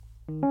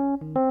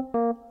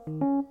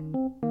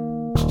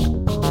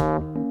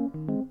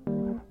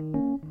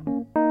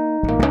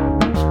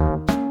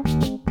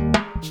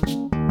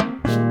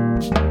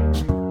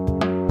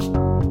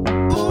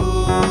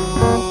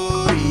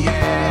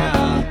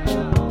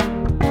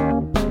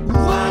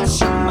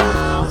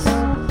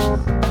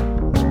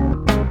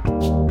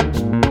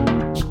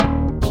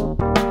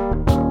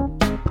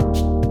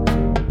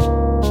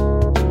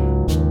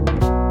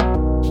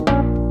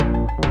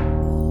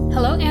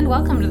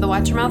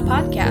Watch Your Mouth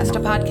Podcast, a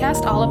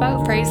podcast all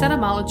about phrase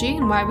etymology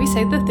and why we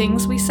say the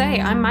things we say.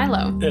 I'm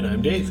Milo. And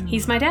I'm Dave.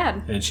 He's my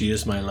dad. And she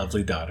is my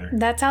lovely daughter.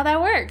 That's how that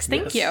works.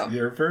 Thank you.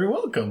 You're very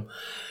welcome.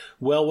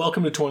 Well,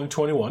 welcome to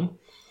 2021.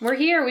 We're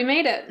here. We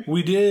made it.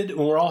 We did. And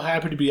we're all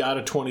happy to be out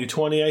of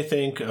 2020, I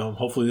think.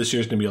 Hopefully this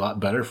year's going to be a lot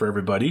better for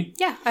everybody.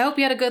 Yeah. I hope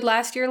you had a good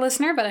last year,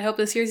 listener, but I hope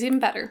this year's even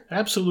better.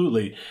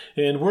 Absolutely.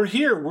 And we're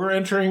here. We're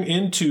entering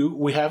into,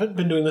 we haven't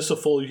been doing this a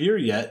full year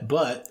yet,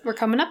 but we're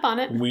coming up on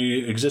it.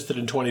 We existed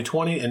in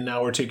 2020, and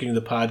now we're taking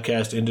the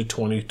podcast into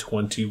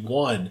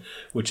 2021,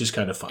 which is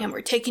kind of fun. And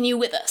we're taking you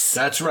with us.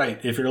 That's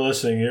right. If you're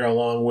listening, you're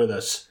along with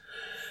us.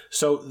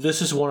 So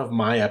this is one of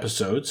my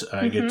episodes.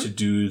 I get to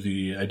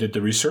do I did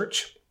the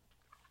research.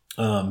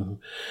 And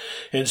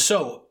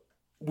so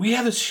we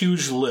have this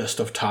huge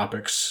list of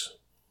topics,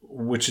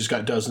 which has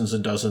got dozens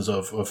and dozens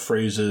of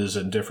phrases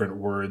and different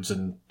words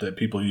and that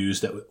people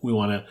use that we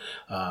want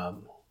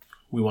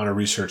to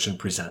research and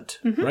present,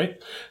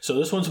 right? So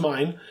this one's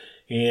mine,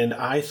 and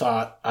I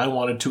thought I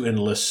wanted to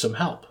enlist some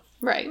help.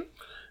 Right.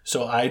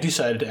 So I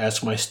decided to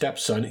ask my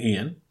stepson,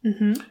 Ian,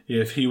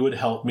 if he would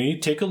help me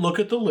take a look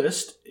at the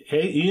list.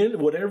 Hey, Ian,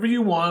 whatever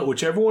you want,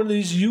 whichever one of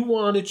these you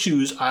want to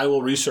choose, I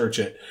will research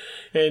it.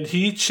 And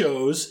he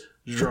chose,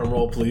 drum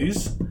roll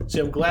please. See,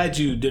 I'm glad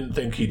you didn't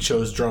think he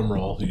chose drum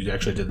roll. You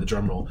actually did the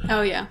drum roll.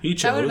 Oh, yeah. He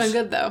chose, that would have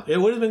been good, though. It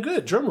would have been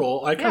good. Drum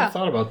roll. I kind of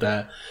thought about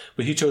that.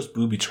 But he chose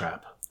Booby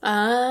Trap.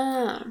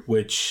 Ah.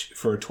 Which,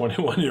 for a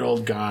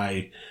 21-year-old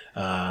guy,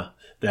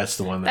 that's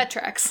the one that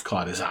tracks.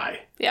 Caught his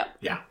eye. Yep.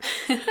 Yeah.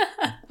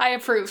 I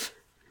approve.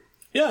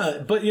 Yeah,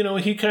 but,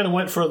 he kind of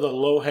went for the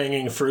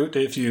low-hanging fruit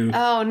if you...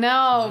 Oh,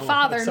 no.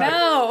 Father,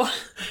 no.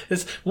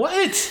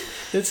 What?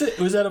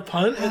 Was that a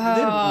pun? It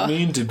didn't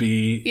mean to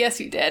be...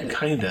 Yes, you did.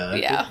 Kind of.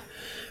 Yeah.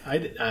 I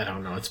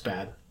don't know. It's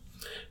bad.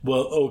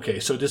 Well, okay.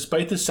 So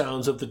despite the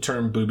sounds of the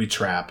term booby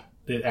trap,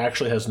 it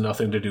actually has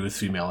nothing to do with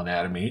female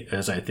anatomy,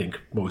 as I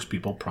think most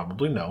people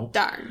probably know.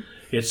 Darn.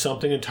 It's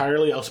something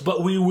entirely else.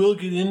 But we will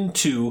get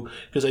into,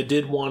 because I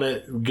did want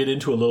to get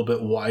into a little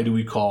bit, why do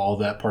we call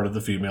that part of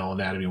the female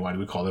anatomy, why do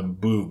we call them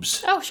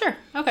boobs? Oh, sure.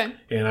 Okay.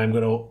 And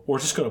we're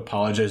just going to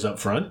apologize up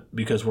front,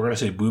 because we're going to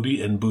say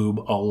booby and boob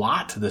a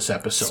lot this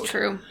episode. It's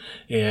true.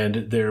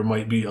 And there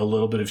might be a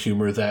little bit of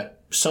humor that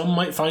some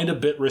might find a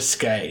bit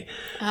risque.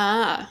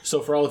 Ah. So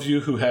for all of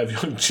you who have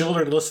young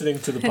children listening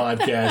to the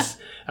podcast,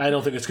 I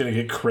don't think it's going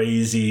to get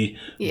crazy.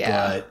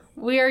 Yeah. But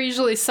we are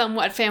usually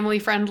somewhat family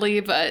friendly,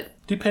 but...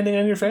 Depending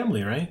on your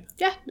family, right?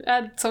 Yeah,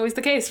 that's always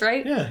the case,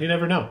 right? Yeah, you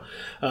never know.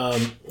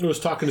 I was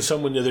talking to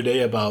someone the other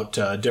day about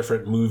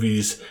different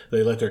movies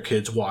they let their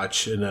kids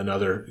watch, and then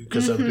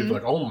because other people are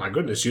like, oh my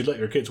goodness, you'd let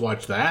your kids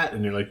watch that?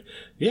 And you're like,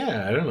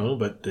 yeah, I don't know,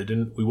 but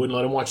we wouldn't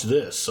let them watch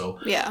this. So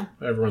yeah,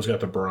 everyone's got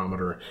the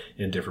barometer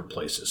in different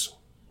places.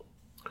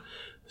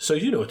 So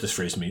you know what this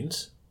phrase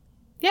means.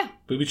 Yeah.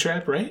 Booby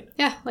trap, right?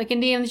 Yeah, like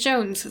Indiana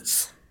Jones.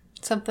 It's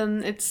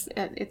something, it's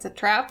a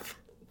trap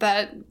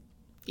that...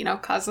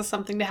 causes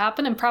something to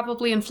happen and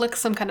probably inflicts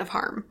some kind of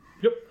harm.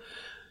 Yep.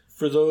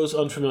 For those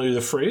unfamiliar with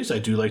the phrase, I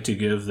do like to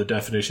give the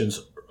definitions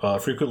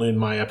frequently in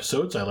my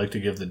episodes. I like to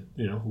give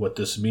what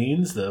this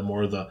means,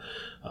 the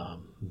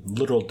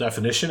literal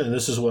definition, and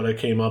this is what I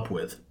came up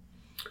with,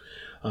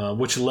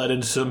 which led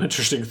into some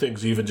interesting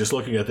things, even just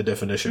looking at the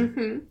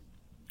definition.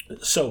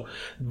 So,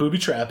 booby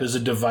trap is a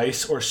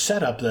device or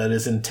setup that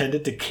is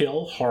intended to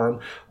kill, harm,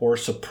 or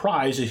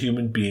surprise a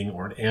human being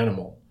or an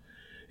animal.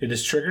 It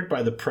is triggered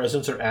by the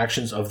presence or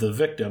actions of the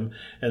victim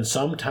and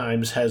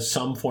sometimes has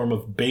some form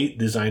of bait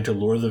designed to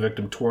lure the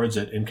victim towards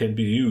it and can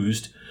be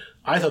used.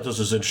 I thought this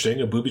was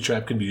interesting. A booby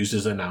trap can be used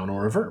as a noun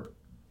or a verb.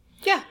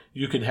 Yeah.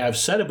 You can have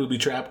set a booby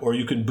trap or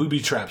you can booby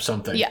trap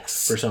something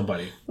for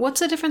somebody. What's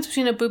the difference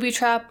between a booby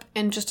trap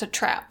and just a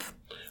trap?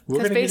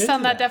 Because based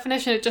on that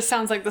definition, it just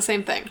sounds like the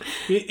same thing.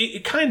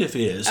 It kind of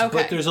is,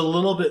 but there's a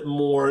little bit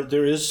more.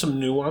 There is some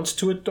nuance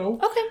to it, though.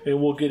 Okay.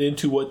 And we'll get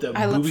into what that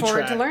I booby look forward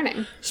trap to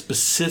learning.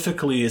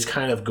 Specifically is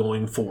kind of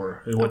going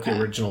for and what the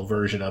original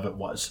version of it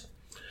was.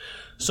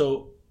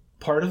 So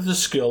part of the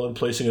skill in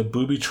placing a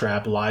booby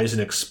trap lies in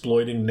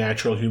exploiting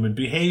natural human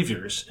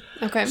behaviors,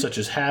 such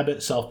as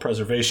habit,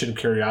 self-preservation,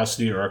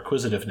 curiosity, or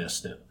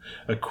acquisitiveness.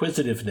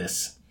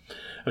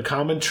 A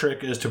common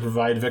trick is to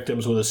provide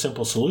victims with a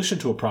simple solution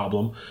to a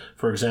problem.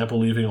 For example,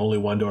 leaving only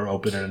one door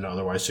open in an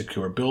otherwise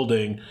secure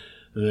building.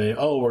 We're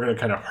going to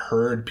kind of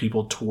herd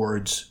people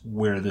towards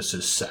where this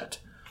is set.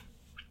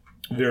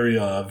 Very,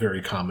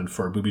 very common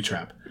for a booby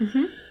trap.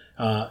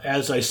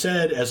 As I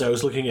said, as I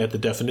was looking at the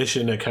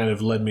definition, it kind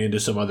of led me into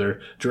some other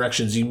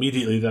directions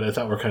immediately that I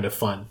thought were kind of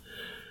fun.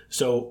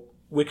 So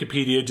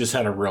Wikipedia just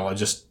had a reel. I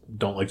just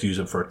don't like to use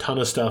them for a ton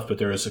of stuff, but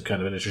there is a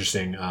kind of an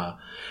interesting...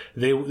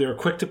 they're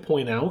quick to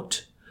point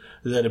out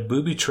that a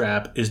booby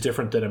trap is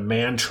different than a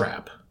man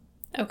trap.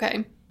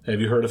 Okay. Have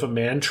you heard of a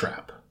man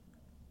trap?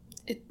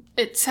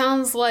 It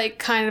sounds like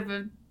kind of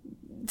a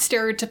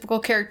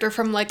stereotypical character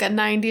from like a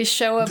 90s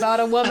show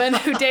about a woman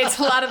who dates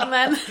a lot of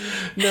men.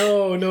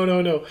 No.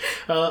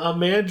 A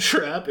man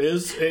trap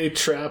is a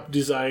trap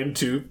designed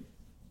to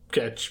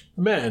catch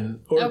men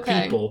or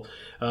people.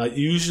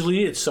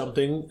 Usually it's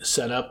something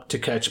set up to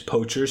catch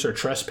poachers or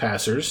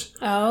trespassers.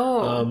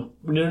 Oh.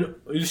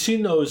 You've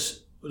seen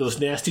those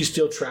nasty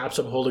steel traps?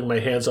 I'm holding my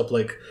hands up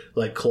like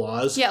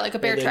claws. Yeah, like a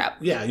bear trap.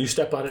 Yeah, you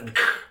step on it and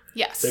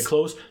yes. they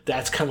close.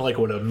 That's kind of like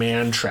what a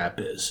man trap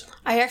is.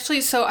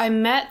 I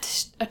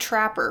met a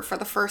trapper for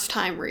the first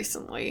time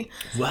recently.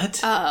 What?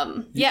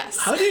 Yes.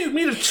 How do you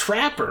meet a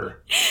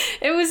trapper?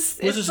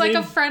 It's like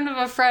a friend of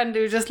a friend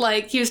who just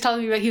like, he was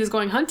telling me that he was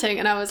going hunting,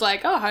 and I was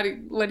like, oh,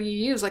 what do you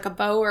use? Like a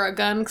bow or a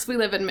gun? Because we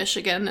live in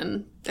Michigan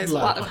and there's a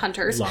lot of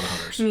hunters. A lot of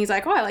hunters. And he's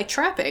like, oh, I like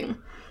trapping.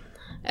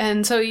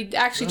 And so he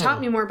actually taught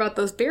me more about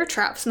those bear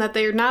traps and that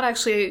they're not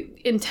actually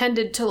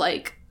intended to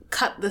like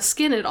cut the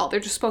skin at all.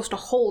 They're just supposed to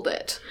hold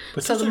it.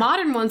 But so the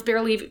modern ones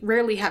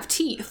rarely have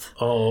teeth.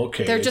 Oh,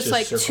 okay. They're just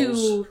like circles.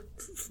 Two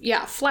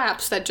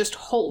flaps that just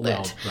hold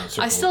it.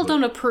 I still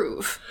don't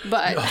approve,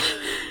 but...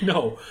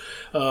 No.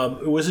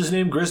 Was his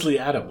name Grizzly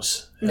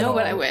Adams? No,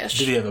 but I wish.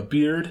 Did he have a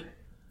beard?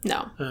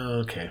 No.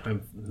 Okay.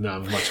 I'm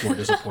much more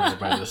disappointed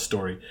by this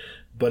story.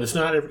 But it's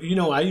not...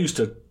 I used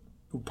to...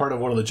 Part of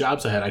one of the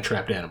jobs I had, I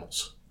trapped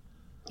animals.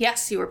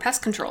 Yes, you were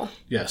pest control.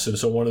 Yes, and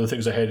so one of the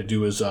things I had to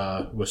do was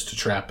to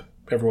trap.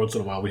 Every once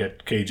in a while, we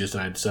had cages,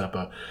 and I'd set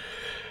up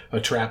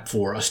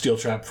a steel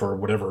trap for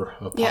whatever,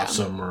 a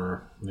possum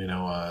or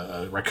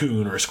a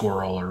raccoon or a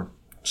squirrel or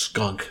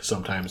skunk.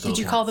 Sometimes. Did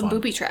you call them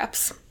booby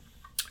traps?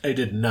 I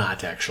did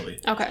not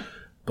actually. Okay.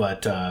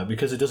 But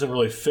because it doesn't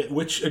really fit,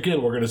 which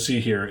again we're going to see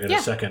here in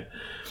a second.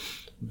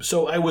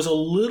 So I was a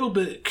little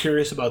bit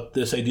curious about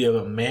this idea of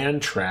a man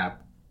trap,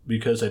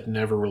 because I'd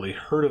never really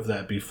heard of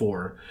that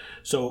before.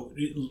 So,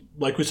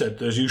 like we said,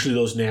 there's usually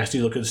those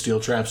nasty-looking steel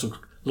traps.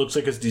 Looks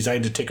like it's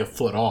designed to take a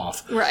foot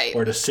off. Right.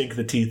 Or to sink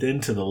the teeth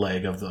into the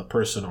leg of the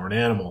person or an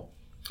animal.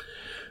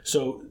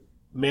 So,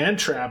 man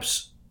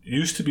traps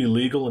used to be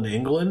legal in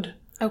England.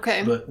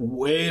 Okay. But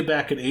way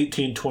back in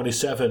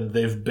 1827,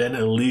 they've been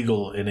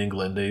illegal in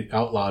England. They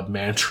outlawed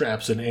man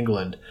traps in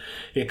England.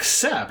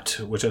 Except,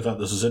 which I thought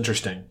this was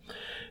interesting,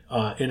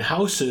 in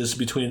houses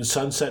between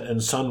sunset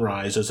and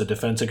sunrise as a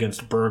defense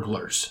against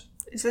burglars.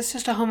 Is this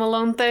just a Home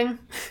Alone thing?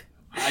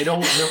 I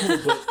don't know,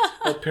 but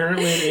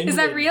apparently in England... Is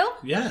that real?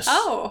 Yes.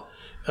 Oh.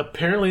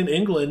 Apparently in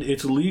England,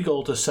 it's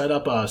legal to set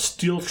up a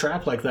steel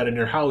trap like that in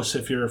your house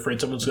if you're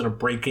afraid someone's going to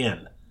break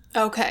in.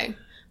 Okay.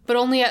 But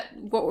only at...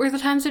 What were the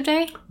times of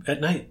day? At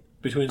night.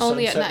 Between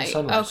only sunset at night. and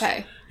sunrise.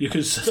 Okay. You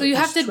can so you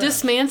have to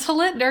dismantle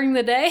it during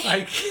the day?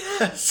 I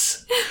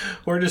guess.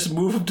 Or just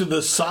move them to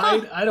the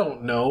side. I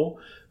don't know.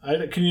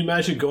 Can you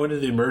imagine going to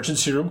the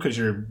emergency room because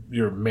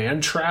your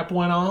man trap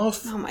went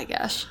off? Oh my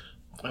gosh.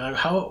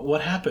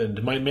 What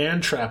happened? My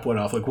man trap went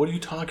off. Like, what are you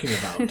talking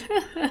about?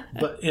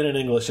 But in an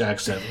English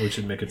accent, which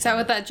would make it... Is that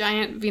what that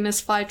giant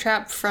Venus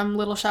flytrap from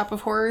Little Shop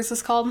of Horrors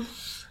is called?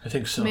 I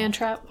think so. Man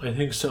trap? I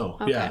think so.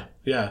 Okay.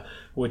 Yeah.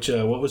 Which,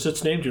 what was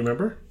its name? Do you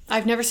remember?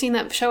 I've never seen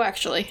that show,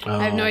 actually.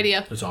 I have no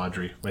idea. It's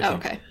Audrey, I think. Oh,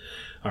 okay.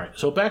 All right.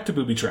 So back to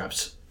booby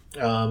traps.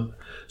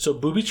 So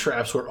booby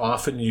traps were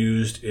often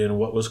used in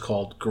what was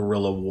called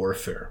guerrilla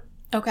warfare.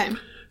 Okay.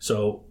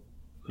 So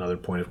another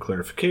point of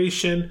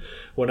clarification.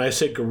 When I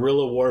say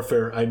guerrilla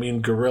warfare, I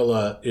mean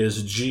guerrilla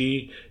is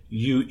Guerilla,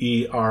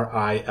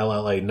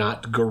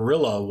 not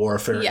guerrilla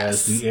warfare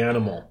as the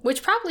animal.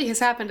 Which probably has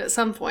happened at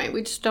some point.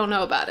 We just don't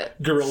know about it.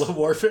 Guerrilla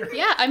warfare?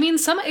 Yeah. I mean,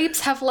 some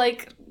apes have,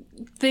 like,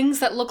 things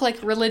that look like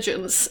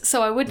religions,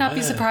 so I would not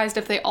be surprised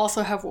if they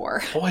also have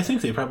war. Oh, I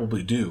think they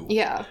probably do.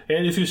 Yeah.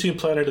 And if you've seen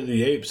Planet of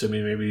the Apes, I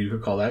mean, maybe you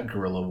could call that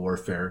guerrilla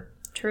warfare.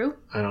 True.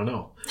 I don't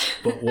know.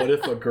 But what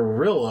if a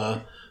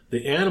gorilla,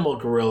 the animal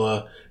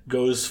gorilla,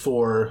 goes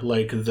for,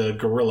 like, the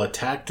guerrilla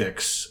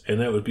tactics,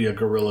 and that would be a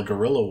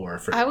guerrilla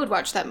warfare? I would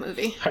watch that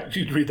movie.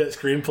 You'd read that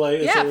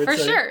screenplay? Yeah, for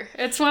sure.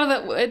 It's one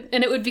of the...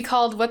 And it would be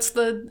called... What's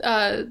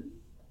the...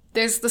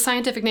 There's the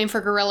scientific name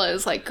for gorilla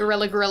is like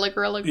gorilla.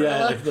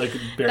 Yeah, like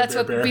bear, That's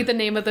bear, what bear. would be the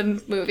name of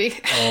the movie.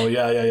 Oh,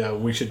 yeah.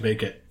 We should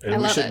make it.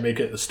 And we should it. make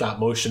it a stop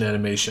motion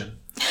animation.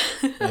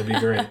 That'd be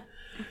great.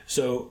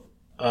 So,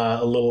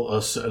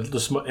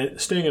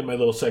 staying in my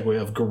little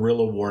segue of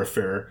guerrilla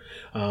warfare,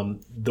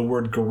 the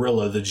word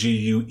guerrilla, the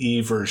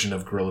GUE version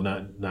of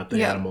gorilla, not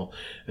the animal,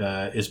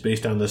 is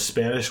based on the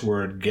Spanish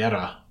word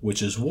guerra,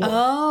 which is war.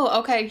 Oh,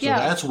 okay, So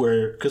that's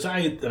where, because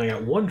I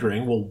got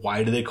wondering, well,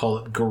 why do they call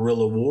it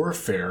guerrilla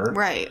warfare?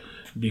 Right.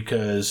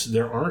 Because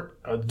there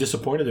aren't,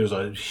 disappointed there's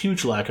a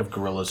huge lack of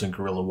guerrillas in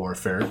guerrilla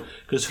warfare,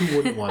 because who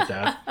wouldn't want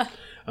that?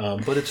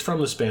 But it's from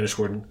the Spanish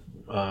word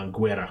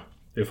guerra,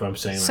 if I'm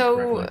saying that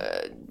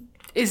correctly.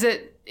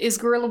 Is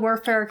guerrilla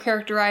warfare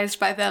characterized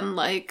by then,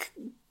 like,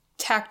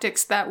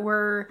 tactics that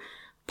were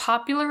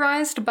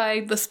popularized by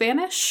the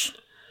Spanish?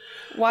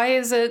 Why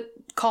is it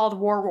called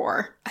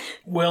war?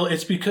 Well,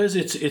 it's because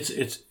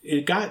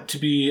it got to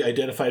be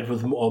identified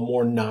with a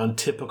more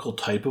non-typical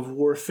type of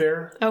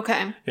warfare.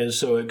 Okay. And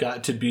so it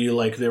got to be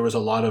like there was a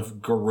lot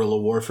of guerrilla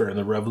warfare in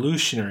the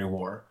Revolutionary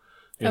War.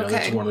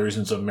 That's one of the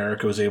reasons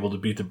America was able to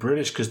beat the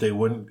British, because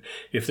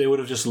if they would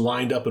have just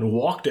lined up and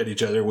walked at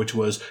each other, which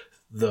was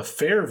the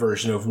fair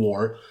version of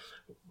war,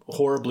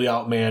 horribly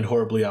outmanned,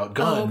 horribly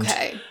outgunned.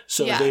 Okay.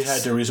 So they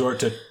had to resort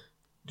to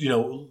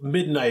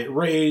midnight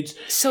raids,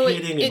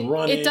 hitting and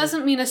running. It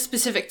doesn't mean a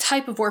specific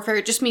type of warfare.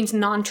 It just means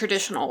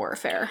non-traditional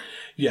warfare.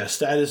 Yes,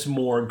 that is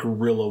more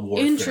guerrilla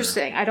warfare.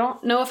 Interesting. I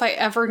don't know if I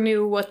ever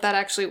knew what that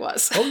actually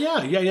was. Oh,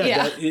 yeah.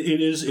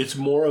 It is. It's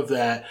more of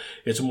that.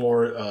 It's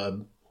more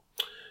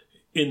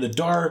in the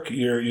dark.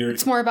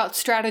 It's more about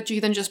strategy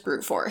than just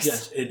brute force.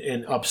 Yes,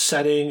 and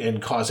upsetting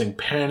and causing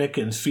panic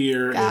and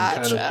fear and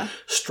kind of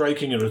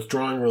striking and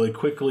withdrawing really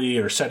quickly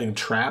or setting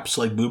traps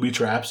like booby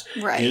traps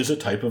is a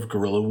type of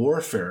guerrilla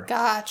warfare.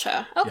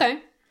 Gotcha. Okay.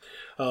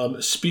 Yeah.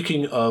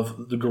 Speaking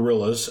of the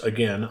guerrillas,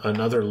 again,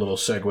 another little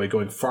segue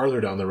going farther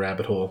down the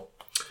rabbit hole.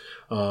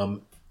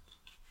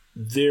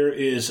 There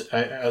is,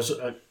 there's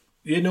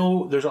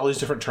all these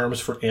different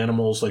terms for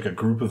animals, like a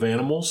group of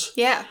animals.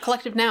 Yeah,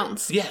 collective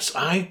nouns. Yes,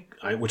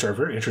 which are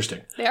very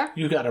interesting. They are.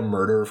 You've got a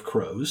murder of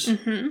crows.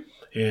 Mm-hmm.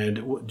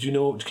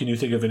 And can you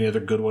think of any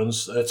other good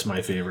ones? That's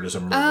my favorite, is a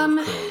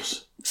murder of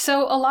crows.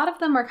 So a lot of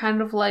them are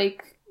kind of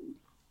like,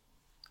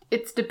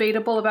 it's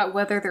debatable about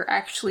whether they're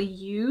actually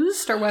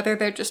used or whether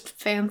they're just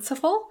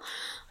fanciful.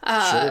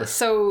 Sure.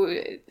 So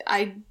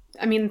I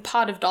mean,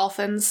 Pod of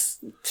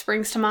Dolphins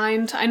springs to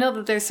mind. I know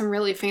that there's some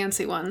really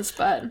fancy ones,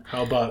 but...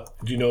 How about,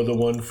 do you know the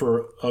one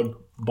for a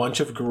bunch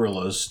of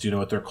gorillas? Do you know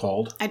what they're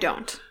called? I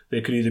don't. They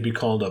could either be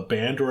called a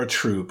band or a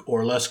troop,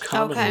 or less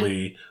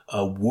commonly,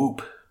 a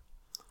whoop.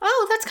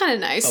 Oh, that's kind of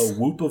nice. A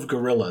whoop of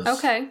gorillas.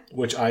 Okay.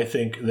 Which I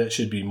think that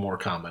should be more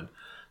common,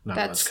 not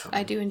less common.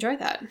 I do enjoy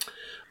that.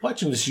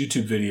 Watching this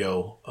YouTube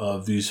video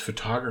of these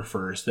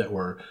photographers that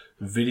were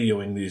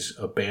videoing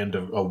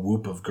a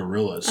whoop of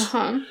gorillas.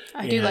 Uh-huh.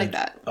 I do like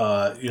that.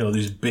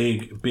 These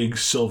big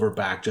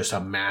silverback, just a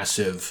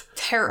massive...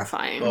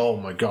 Terrifying. Oh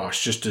my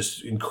gosh, just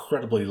this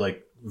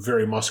incredibly,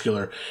 very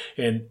muscular.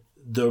 And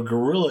the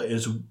gorilla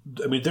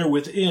they're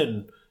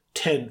within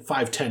 10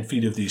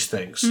 feet of these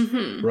things,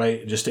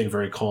 right? Just staying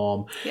very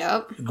calm.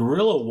 Yep.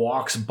 Gorilla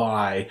walks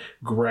by,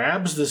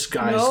 grabs this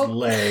guy's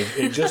leg,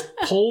 and just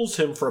pulls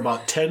him for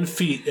about 10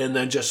 feet and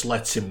then just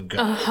lets him go.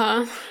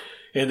 Uh-huh.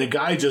 And the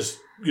guy just,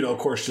 of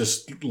course,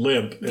 just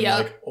limp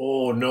and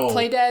oh no.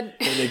 Play dead.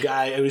 And the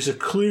guy, it was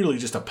clearly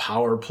just a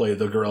power play.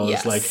 The girl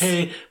is like,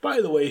 hey,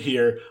 by the way,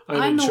 here, I'm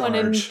in charge. I'm the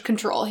one in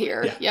control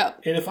here. Yeah.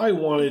 Yep. And if I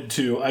wanted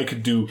to, I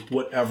could do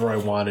whatever I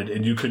wanted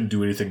and you couldn't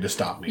do anything to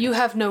stop me. You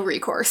have no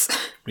recourse.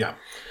 Yeah.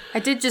 I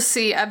did just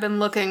see, I've been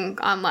looking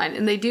online,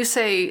 and they do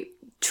say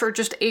for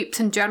just apes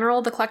in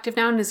general, the collective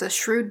noun is a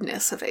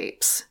shrewdness of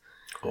apes.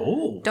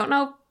 Oh. Don't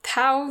know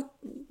how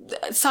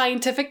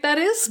scientific that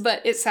is,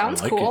 but it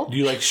sounds cool. Do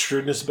you like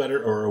shrewdness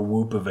better or a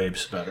whoop of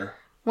apes better?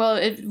 Well,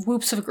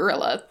 whoops of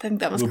gorilla. I think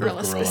that was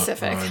gorilla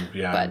specific.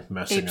 Yeah, but I'm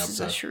messing apes up is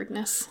a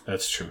shrewdness.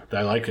 That's true.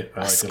 I like it.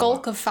 I like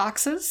skulk of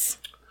foxes.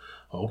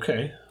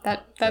 Okay.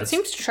 That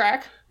seems to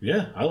track.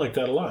 Yeah, I like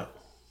that a lot.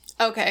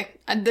 Okay,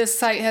 and this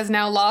site has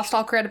now lost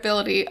all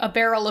credibility. A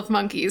barrel of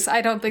monkeys.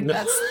 I don't think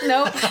that's...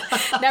 Nope.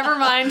 Never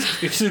mind.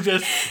 You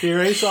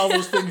erase all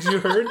those things you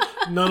heard?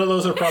 None of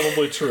those are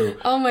probably true.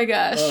 Oh my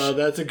gosh.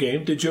 That's a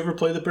game. Did you ever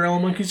play the Barrel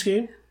of Monkeys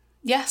game?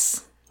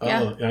 Yes.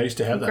 Yeah. I used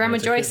to have that. Grandma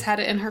Joyce had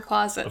it in her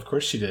closet. Of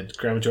course she did.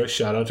 Grandma Joyce.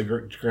 Shout out to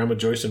Grandma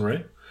Joyce and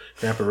Ray.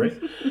 Grandpa Ray.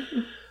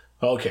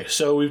 Okay,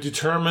 so we've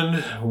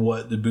determined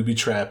what the booby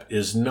trap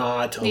is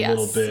not a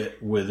little bit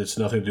it's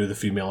nothing to do with the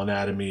female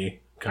anatomy.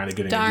 Kind of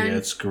getting idea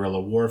it's guerrilla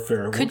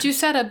warfare. Could you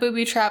set a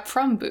booby trap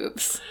from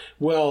boobs?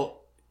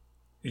 Well,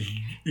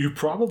 you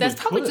probably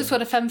That's probably just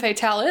what a femme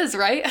fatale is,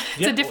 right?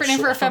 It's a different name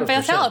for a femme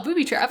fatale, a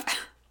booby trap.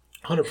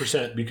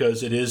 100%,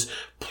 because it is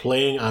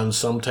playing on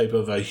some type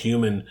of a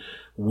human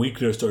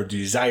weakness or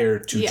desire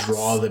to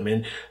draw them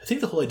in. I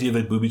think the whole idea of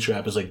a booby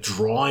trap is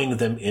drawing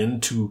them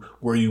into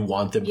where you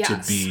want them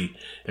to be.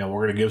 And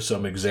we're going to give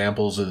some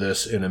examples of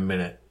this in a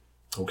minute.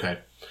 Okay.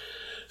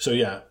 So,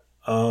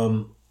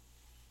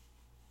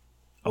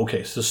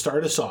 okay, so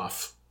start us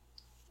off.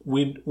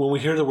 When we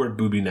hear the word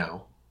booby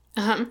now,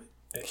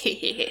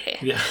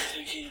 yeah,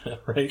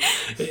 right.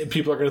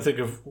 People are going to think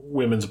of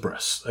women's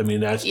breasts. I mean,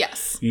 that's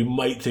you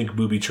might think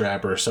booby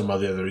trap or some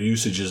of the other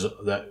usages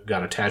that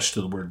got attached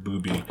to the word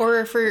booby. Or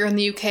if you're in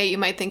the UK, you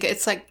might think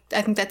it's I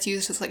think that's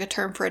used as a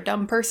term for a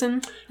dumb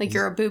person,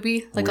 you're a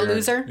booby, a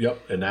loser.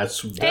 Yep, and that's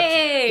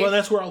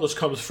that's where all this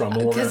comes from.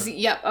 Because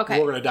we're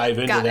going to dive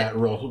into that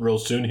real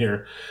soon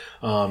here.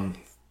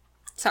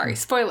 Sorry,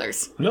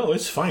 spoilers. No,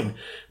 it's fine.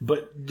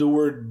 But the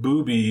word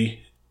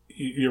booby,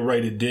 you're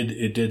right, it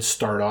did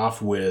start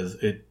off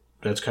with it.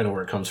 That's kind of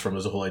where it comes from,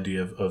 is the whole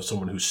idea of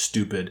someone who's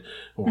stupid.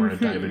 We're going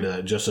to dive into that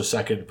in just a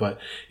second. But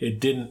it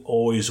didn't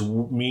always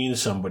mean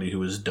somebody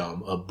who is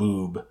dumb, a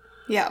boob.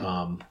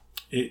 Yeah.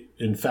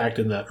 In fact,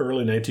 in the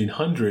early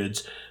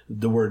 1900s,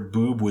 the word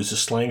boob was a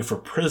slang for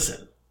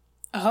prison.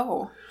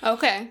 Oh,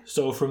 okay.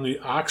 So from the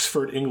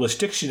Oxford English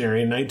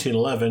Dictionary in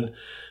 1911,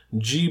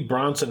 G.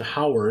 Bronson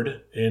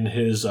Howard, in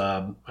his,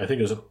 I think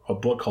it was a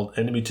book called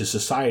Enemy to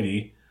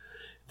Society,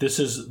 this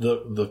is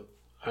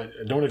I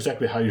don't know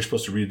exactly how you're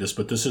supposed to read this,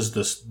 but this is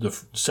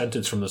the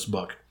sentence from this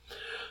book.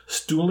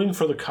 Stooling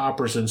for the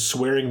coppers and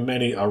swearing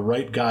many a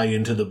right guy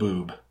into the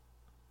boob.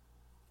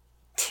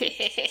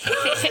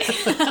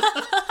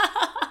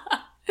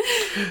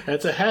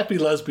 That's a happy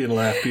lesbian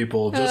laugh,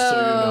 people, just so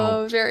you know.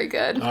 Oh, very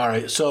good. All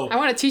right, so... I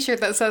want a t-shirt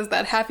that says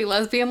that happy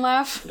lesbian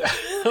laugh.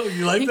 Oh,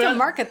 you like that? You can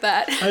market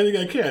that. I think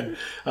I can.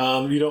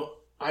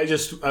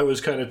 I was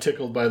kind of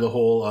tickled by the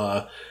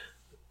whole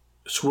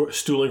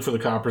stooling for the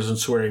coppers and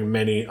swearing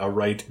many a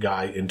right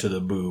guy into the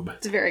boob.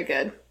 It's very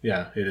good.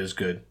 Yeah, it is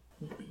good.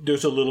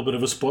 There's a little bit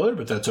of a spoiler,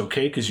 but that's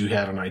okay because you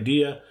had an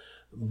idea.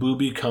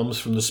 Booby comes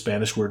from the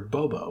Spanish word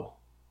bobo.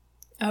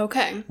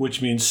 Okay.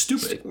 Which means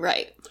stupid.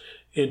 Right.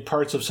 In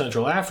parts of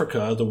Central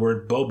Africa, the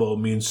word bobo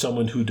means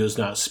someone who does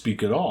not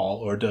speak at all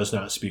or does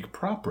not speak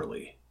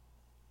properly.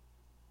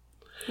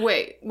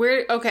 Wait,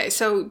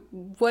 so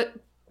what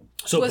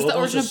was the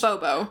origin of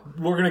bobo?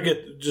 We're going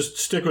to just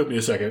stick with me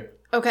a second.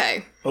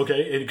 Okay.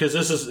 Okay, because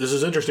this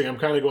is interesting. I'm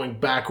kind of going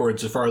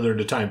backwards farther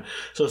into time.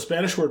 So the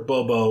Spanish word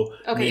bobo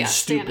means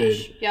stupid.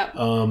 Spanish. Yep.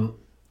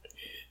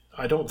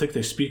 I don't think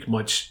they speak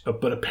much,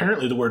 but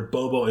apparently the word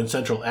bobo in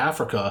Central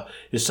Africa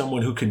is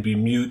someone who can be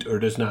mute or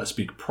does not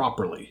speak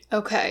properly.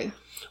 Okay.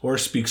 Or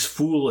speaks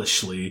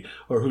foolishly,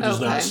 or who does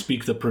not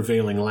speak the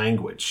prevailing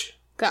language.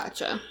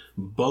 Gotcha.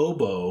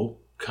 Bobo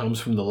comes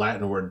from the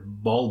Latin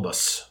word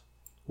bulbus,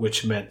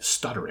 which meant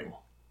stuttering.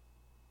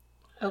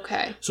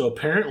 Okay. So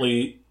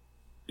apparently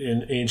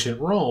in ancient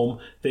Rome,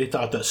 they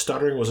thought that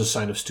stuttering was a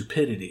sign of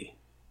stupidity.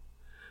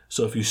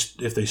 So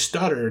if they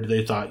stuttered,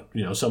 they thought,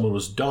 someone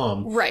was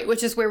dumb. Right,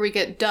 which is where we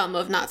get dumb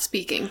of not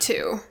speaking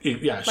too.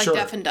 Yeah, like sure.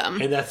 Deaf and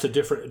dumb. And that's the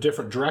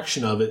different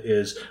direction of it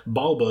is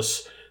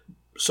bulbous,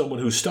 someone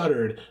who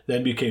stuttered,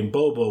 then became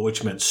bobo,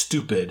 which meant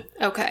stupid.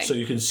 Okay. So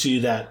you can see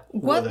that.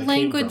 What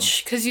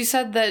language, because you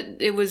said that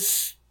it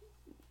was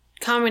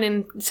common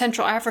in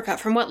Central Africa,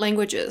 from what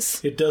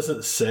languages? It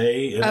doesn't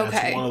say. And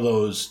okay.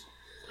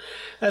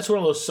 That's one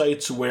of those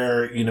sites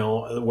where,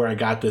 where I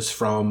got this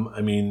from. I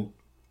mean,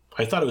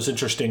 I thought it was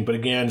interesting, but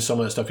again, some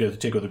of that stuff you have to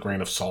take with a grain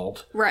of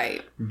salt.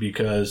 Right.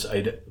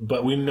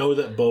 But we know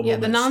that bobo. Yeah,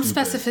 the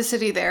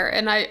non-specificity there,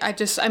 and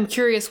I'm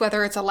curious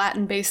whether it's a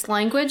Latin-based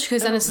language,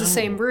 because then it's the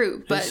same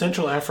root. But in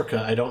Central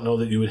Africa, I don't know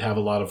that you would have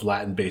a lot of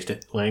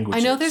Latin-based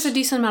languages. I know there's a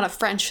decent amount of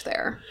French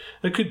there.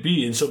 It could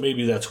be, and so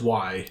maybe that's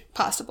why.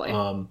 Possibly.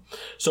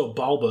 So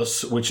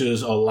bulbous, which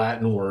is a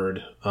Latin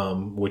word,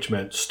 which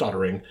meant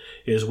stuttering,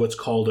 is what's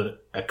called an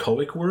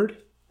echoic word.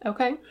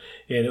 Okay.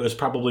 And it was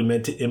probably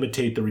meant to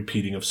imitate the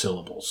repeating of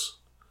syllables.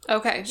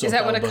 Okay. So is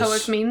that what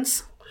echoic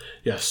means?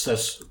 Yes,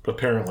 that's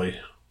apparently.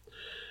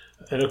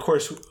 And of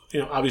course,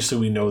 obviously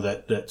we know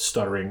that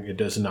stuttering, it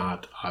does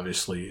not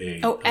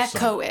obviously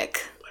echoic.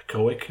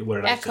 Echoic? What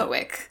did I say?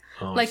 Echoic.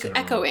 Like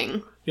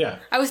echoing. Yeah.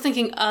 I was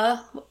thinking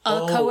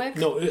echoic.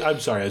 No, I'm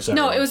sorry.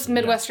 No, it was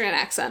Midwestern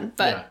accent,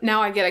 but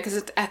now I get it because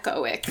it's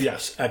echoic.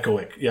 Yes,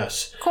 echoic,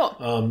 yes.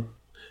 Cool.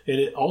 And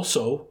it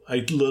also, I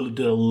did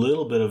a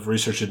little bit of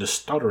research into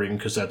stuttering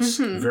because that's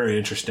very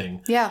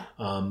interesting. Yeah.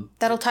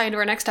 That'll tie into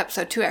our next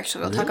episode too,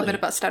 actually. We'll talk a bit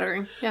about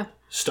stuttering. Yeah.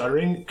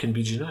 Stuttering can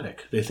be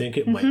genetic. They think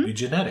it might be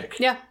genetic.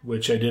 Yeah.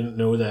 Which I didn't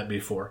know that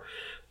before.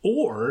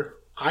 Or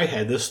I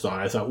had this thought.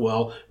 I thought,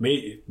 well,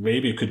 maybe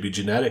it could be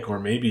genetic, or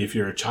maybe if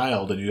you're a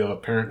child and you have a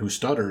parent who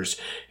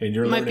stutters and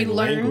you're learning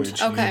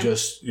language,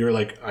 you're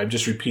like, I'm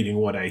just repeating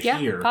what I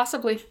hear. Yeah,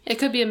 possibly. It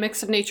could be a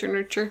mix of nature and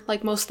nurture,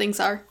 like most things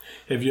are.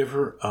 Have you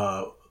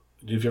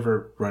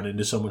ever run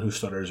into someone who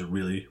stutters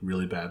really,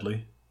 really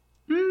badly?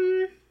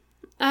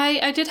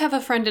 I did have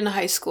a friend in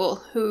high school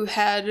who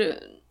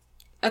had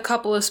a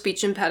couple of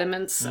speech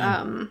impediments.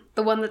 The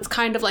one that's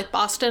kind of like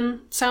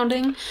Boston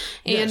sounding,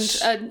 and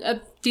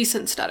a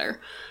decent stutter.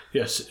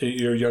 Yes,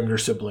 your younger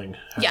sibling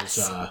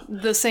has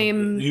the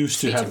same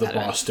used to have impediment. The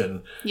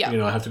Boston.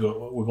 Yeah. I have to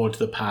go, we're going to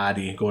the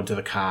potty, going to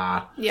the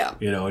car. Yeah.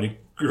 And he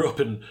grew up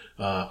in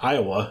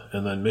Iowa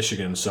and then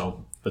Michigan,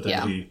 but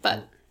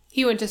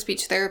he went to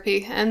speech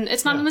therapy, and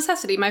it's not a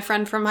necessity. My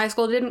friend from high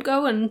school didn't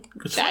go, and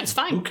that's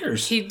fine. Who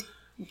cares? He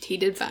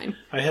did fine.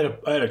 I had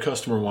a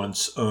customer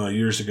once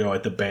years ago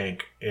at the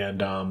bank,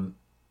 and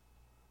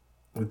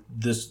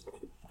this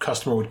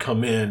customer would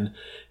come in,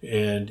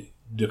 and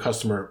the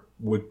customer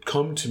would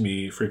come to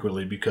me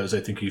frequently because I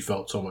think he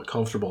felt somewhat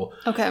comfortable.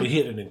 Okay. But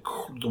he had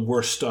the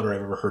worst stutter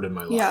I've ever heard in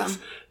my life. Yeah.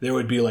 There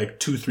would be like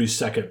 2-3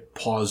 second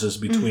pauses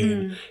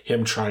between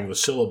him trying the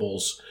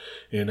syllables.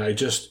 And I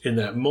just, in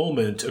that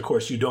moment, of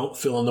course, you don't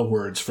fill in the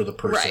words for the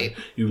person.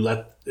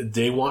 Right.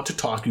 They want to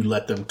talk, you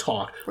let them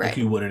talk like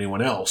you would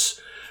anyone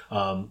else.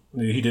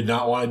 He did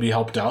not want to be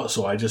helped out,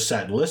 so I just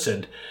sat and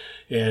listened.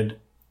 And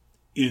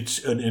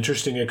it's an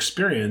interesting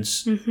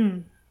experience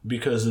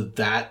because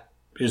that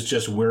is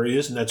just where he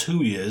is, and that's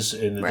who he is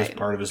in this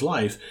part of his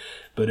life.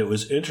 But it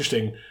was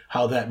interesting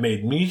how that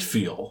made me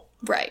feel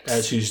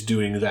as he's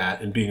doing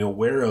that and being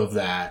aware of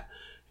that.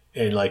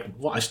 And like,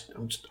 well,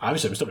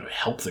 obviously I'm still going to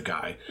help the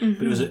guy,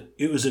 but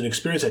it was an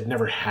experience I'd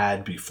never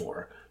had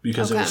before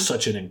because it was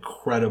such an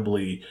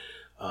incredibly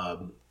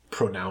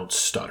pronounced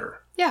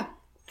stutter. Yeah.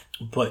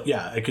 But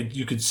yeah,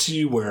 you could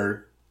see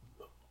where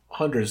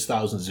hundreds,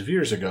 thousands of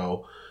years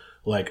ago,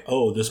 like,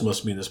 oh, this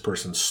must mean this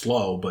person's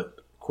slow, but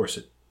of course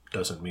it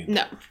doesn't mean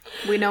no.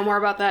 We know more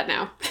about that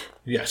now.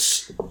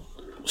 Yes.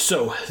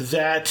 So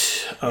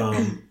that's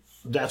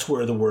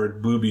where the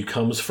word booby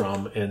comes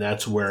from, and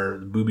that's where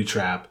booby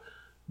trap,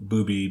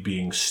 booby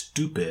being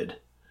stupid,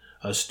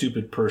 a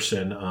stupid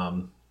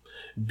person,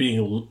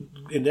 being,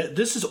 and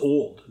this is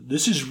old.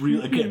 This is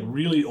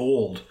really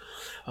old.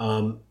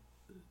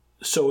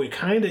 So it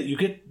kind of, you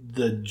get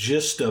the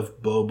gist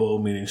of bobo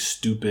meaning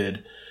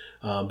stupid,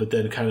 but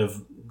then kind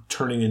of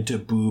turning into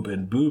boob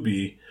and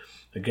booby.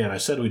 Again, I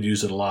said we'd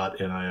use it a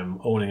lot, and I am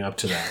owning up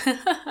to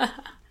that.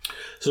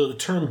 So the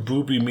term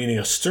booby meaning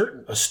a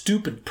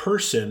stupid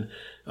person,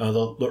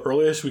 the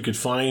earliest we could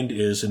find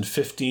is in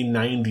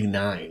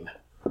 1599.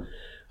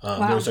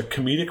 Wow. There was a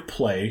comedic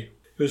play.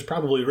 It was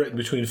probably written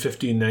between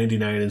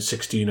 1599 and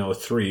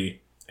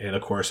 1603. And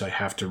of course, I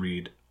have to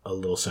read a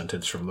little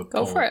sentence from the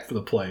poem for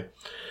the play.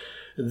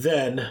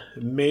 Then,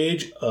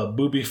 mage a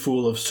booby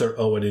fool of Sir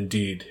Owen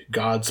indeed,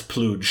 God's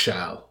plued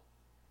shall.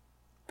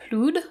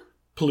 Plued?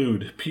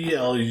 Plued.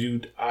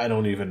 P-L-U, I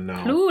don't even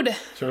know. Plued.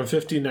 So in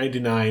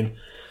 1599.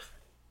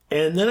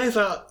 And then I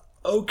thought,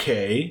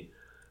 okay,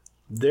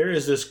 there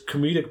is this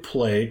comedic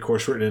play, of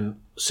course, written in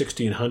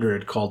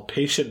 1600 called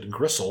Patient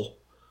Gristle,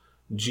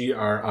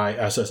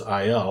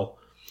 Grissil.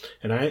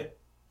 And I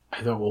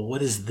thought, well,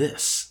 what is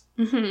this?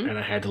 Mm-hmm. And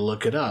I had to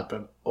look it up.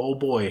 And oh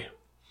boy,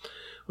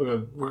 we're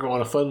going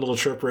on a fun little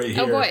trip right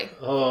here. Oh boy.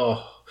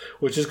 Oh,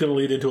 which is going to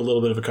lead into a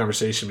little bit of a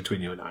conversation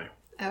between you and I.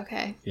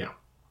 Okay. Yeah.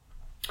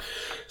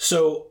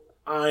 So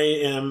I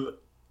am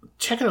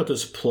checking out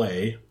this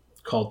play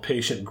called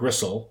Patient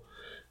Gristle,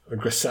 or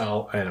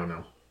Grissil, I don't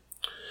know.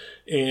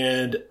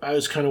 And I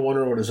was kind of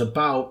wondering what it was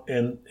about,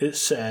 and it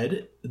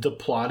said the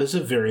plot is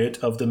a variant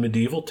of the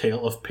medieval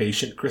tale of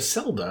Patient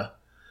Griselda,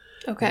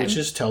 which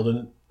is told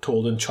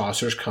in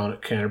Chaucer's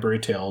Canterbury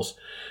Tales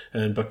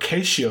and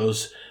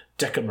Boccaccio's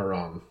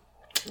Decameron.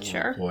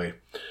 Sure. Oh, boy.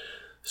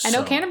 I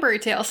know Canterbury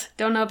Tales.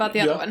 Don't know about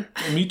the other one.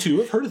 Me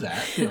too. I've heard of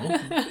that.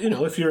 You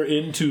know, if you're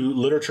into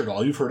literature at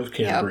all, you've heard of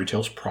Canterbury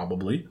Tales,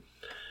 probably.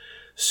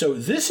 So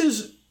this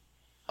is,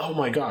 oh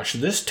my gosh,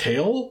 this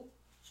tale,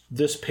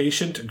 this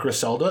Patient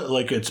Griselda,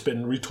 like it's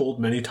been retold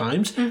many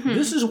times. Mm-hmm.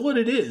 This is what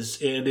it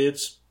is, and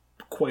it's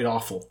quite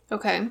awful.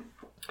 Okay.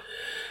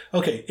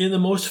 Okay, in the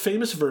most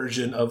famous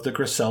version of the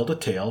Griselda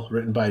tale,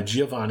 written by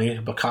Giovanni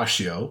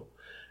Boccaccio,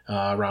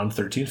 around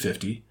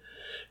 1350,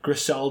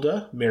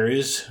 Griselda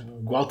marries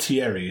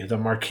Gualtieri, the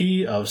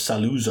Marquis of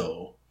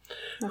Saluzzo,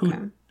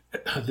 who,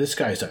 this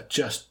guy's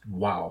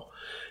wow.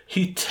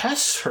 He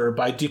tests her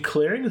by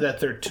declaring that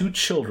their two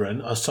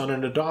children, a son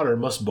and a daughter,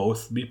 must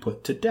both be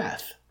put to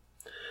death.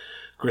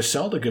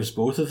 Griselda gives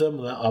both of them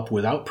up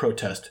without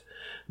protest,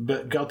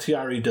 but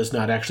Gualtieri does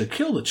not actually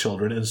kill the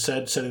children,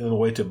 instead sending them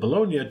away to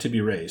Bologna to be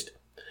raised.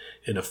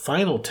 In a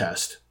final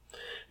test,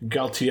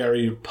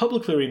 Gualtieri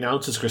publicly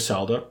renounces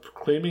Griselda,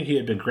 claiming he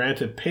had been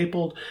granted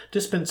papal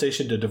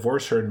dispensation to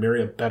divorce her and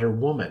marry a better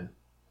woman.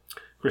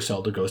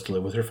 Griselda goes to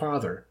live with her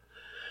father.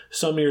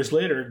 Some years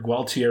later,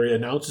 Gualtieri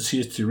announces he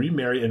is to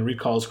remarry and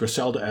recalls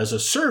Griselda as a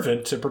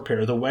servant to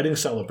prepare the wedding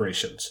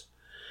celebrations.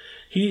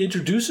 He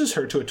introduces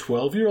her to a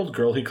 12-year-old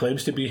girl he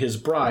claims to be his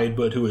bride,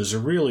 but who is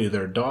really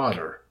their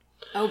daughter.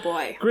 Oh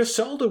boy.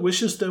 Griselda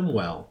wishes them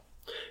well.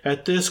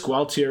 At this,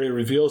 Gualtieri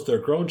reveals their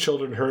grown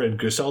children to her, and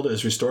Griselda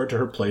is restored to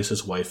her place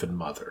as wife and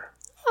mother.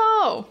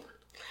 Oh,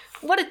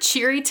 what a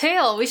cheery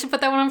tale. We should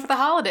put that one on for the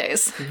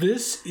holidays.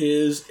 This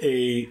is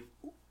a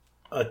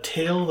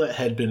tale that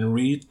had been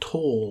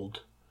retold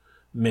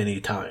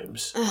many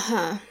times.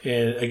 Uh-huh.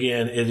 And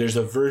again, there's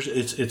a version,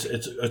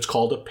 it's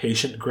called a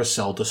Patient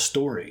Griselda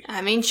story.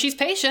 I mean, she's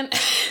patient.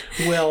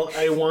 Well,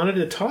 I wanted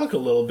to talk a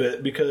little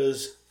bit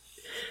because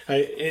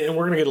and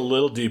we're going to get a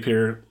little deep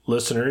here,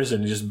 listeners,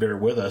 and just bear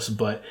with us,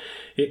 but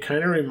it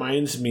kind of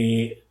reminds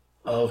me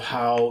of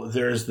how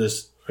there's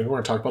this, I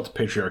want to talk about the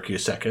patriarchy a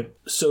second.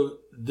 So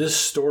this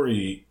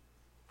story,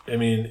 I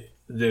mean,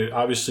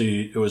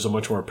 obviously it was a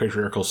much more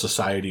patriarchal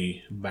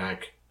society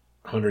back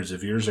hundreds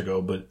of years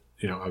ago, but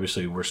you know,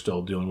 obviously we're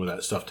still dealing with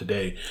that stuff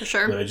today. For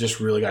sure. But I just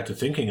really got to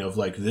thinking of,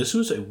 like, this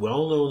was a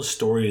well-known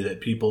story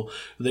that people,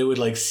 they would,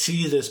 like,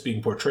 see this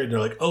being portrayed, and they're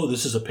like, oh,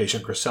 this is a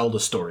Patient Griselda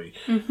story.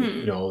 Mm-hmm.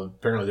 You know,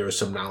 apparently there was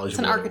some knowledge of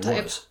what archetype.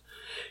 It was.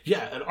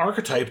 Yeah, an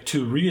archetype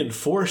to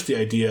reinforce the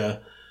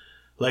idea,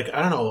 like,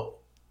 I don't know,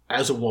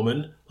 as a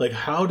woman, like,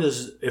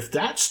 if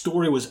that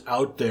story was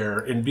out there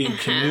and being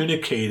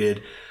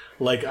communicated,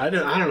 like, I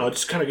don't know,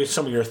 just kind of get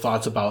some of your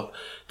thoughts about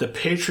the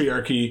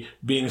patriarchy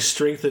being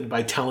strengthened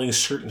by telling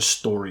certain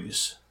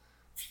stories.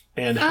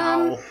 And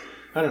how,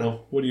 I don't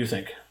know, what do you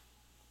think?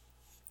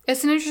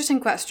 It's an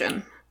interesting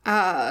question.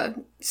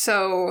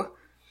 So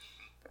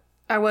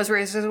I was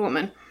raised as a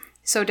woman.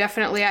 So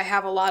definitely I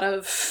have a lot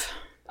of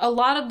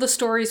the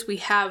stories we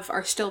have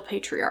are still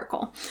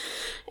patriarchal.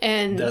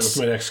 And that was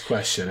my next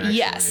question, actually.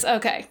 Yes,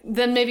 okay.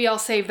 Then maybe I'll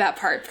save that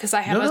part because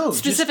I have a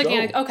specific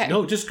anecdote. Okay.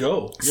 No, just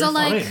go. You're so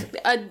like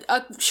fine.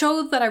 A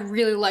show that I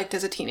really liked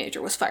as a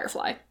teenager was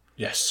Firefly.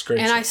 Yes, great.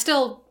 And show. I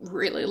still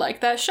really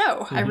like that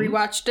show. I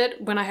rewatched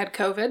it when I had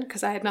COVID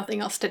because I had nothing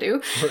else to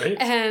do. Right.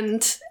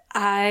 And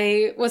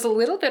I was a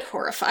little bit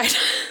horrified.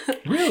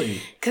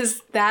 Really?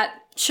 Because that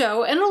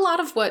show, and a lot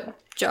of what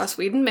Joss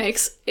Whedon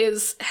makes,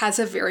 has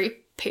a very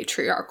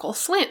patriarchal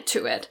slant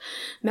to it.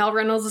 Mal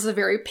Reynolds is a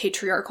very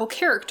patriarchal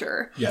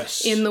character.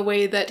 Yes. In the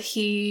way that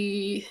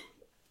he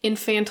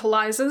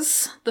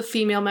infantilizes the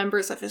female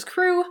members of his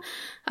crew.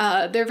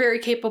 They're very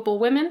capable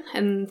women,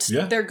 and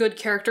they're good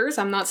characters.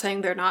 I'm not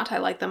saying they're not. I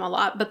like them a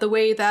lot. But the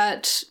way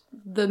that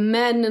the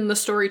men in the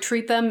story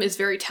treat them is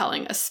very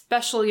telling,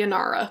 especially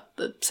Inara,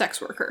 the sex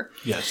worker.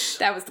 Yes.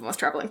 That was the most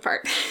troubling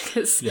part.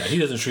 He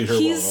doesn't treat her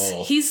well at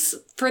all. He's,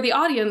 for the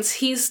audience,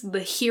 he's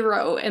the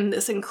hero and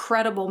this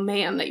incredible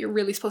man that you're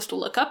really supposed to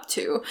look up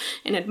to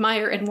and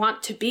admire and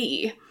want to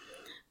be.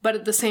 But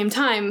at the same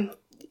time,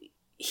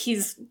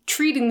 he's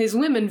treating these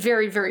women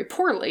very, very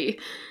poorly.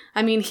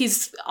 I mean,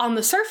 he's on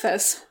the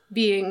surface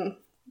being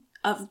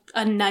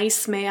a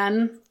nice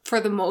man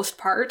for the most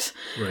part.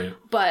 Right.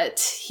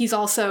 But he's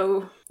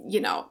also,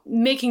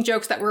 making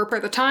jokes that were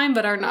at the time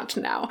but are not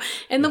now.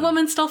 And the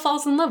woman still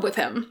falls in love with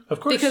him. Of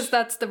course. Because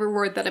that's the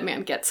reward that a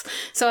man gets.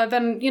 So I've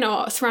been,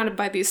 surrounded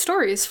by these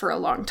stories for a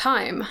long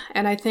time.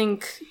 And I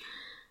think,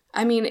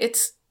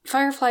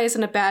 Firefly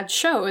isn't a bad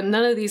show, and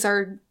none of these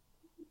are.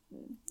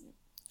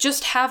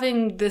 Just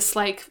having this,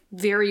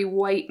 very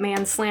white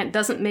man slant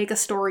doesn't make a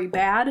story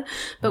bad,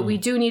 but we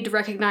do need to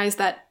recognize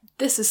that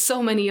this is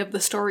so many of the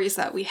stories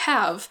that we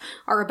have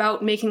are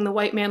about making the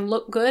white man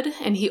look good,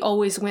 and he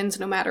always wins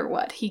no matter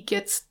what. He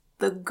gets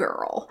the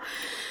girl.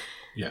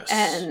 Yes.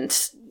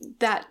 And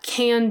that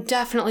can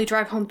definitely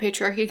drive home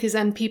patriarchy, because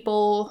then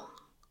people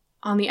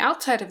on the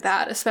outside of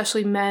that,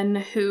 especially men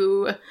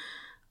who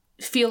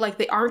feel like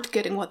they aren't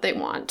getting what they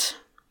want,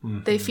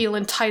 they feel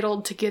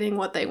entitled to getting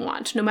what they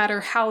want, no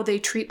matter how they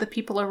treat the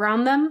people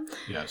around them.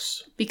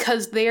 Yes.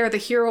 Because they are the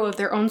hero of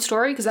their own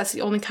story, because that's the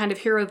only kind of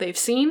hero they've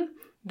seen,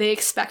 they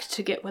expect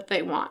to get what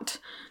they want.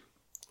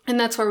 And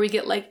that's where we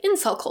get,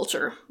 incel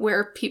culture,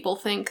 where people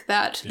think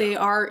that they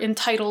are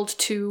entitled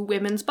to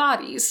women's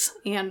bodies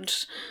and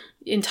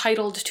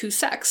entitled to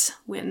sex,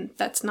 when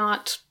that's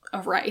not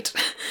a right.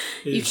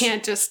 You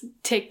can't just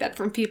take that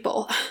from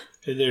people.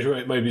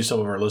 There might be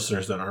some of our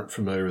listeners that aren't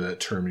familiar with that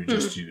term you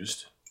just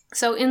used.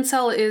 So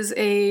incel is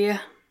a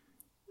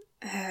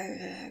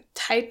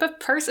type of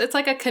person. It's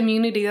like a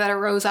community that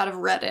arose out of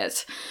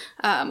Reddit,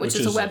 which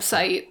is a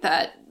website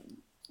that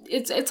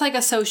it's like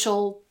a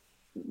social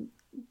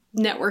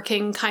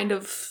networking kind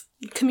of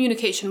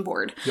communication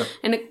board. Yep.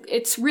 And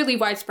it's really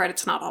widespread.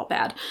 It's not all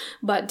bad.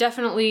 But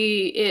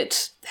definitely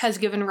it has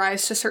given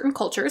rise to certain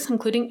cultures,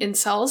 including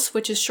incels,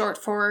 which is short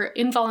for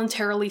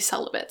involuntarily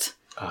celibate.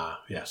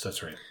 Yes,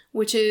 that's right.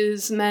 Which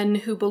is men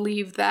who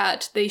believe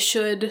that they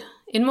should...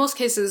 In most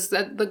cases,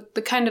 that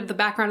the kind of the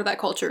background of that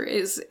culture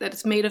is that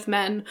it's made of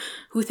men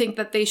who think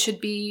that they should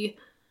be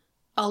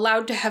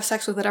allowed to have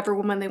sex with whatever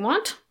woman they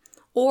want,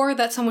 or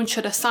that someone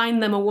should assign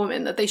them a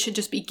woman, that they should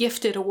just be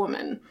gifted a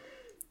woman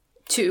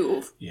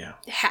to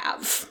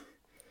have.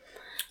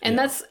 And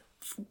that's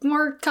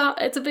more,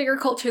 it's a bigger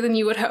culture than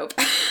you would hope.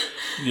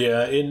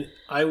 And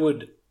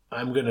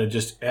I'm going to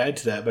just add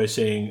to that by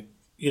saying,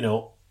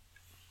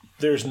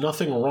 there's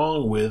nothing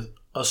wrong with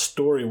a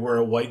story where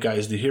a white guy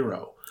is the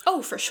hero.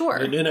 Oh, for sure.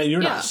 And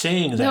you're not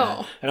saying that.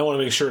 No. And I want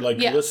to make sure,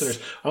 listeners,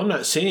 I'm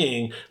not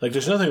saying,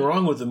 there's nothing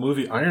wrong with the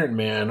movie Iron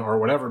Man or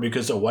whatever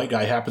because a white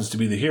guy happens to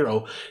be the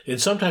hero.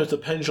 And sometimes the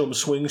pendulum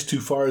swings too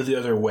far the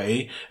other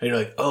way. And you're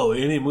like, oh,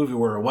 any movie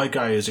where a white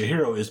guy is a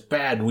hero is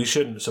bad and we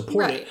shouldn't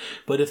support it.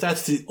 But if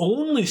that's the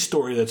only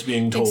story that's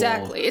being told,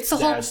 exactly. It's the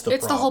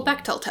whole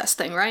Bechdel test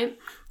thing, right?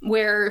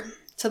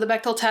 So the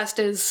Bechdel test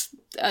is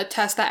a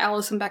test that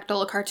Alison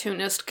Bechdel, a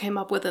cartoonist, came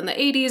up with in the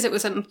 80s. It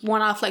was a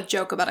one-off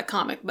joke about a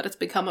comic, but it's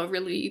become a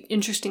really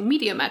interesting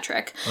media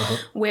metric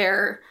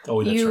where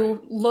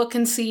you look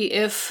and see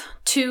if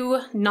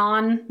two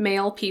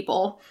non-male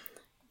people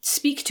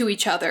speak to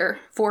each other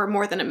for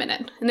more than a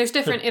minute. And there's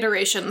different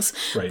iterations,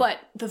 but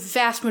the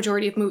vast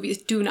majority of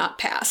movies do not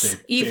pass,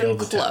 even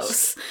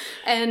close.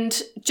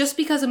 And just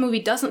because a movie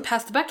doesn't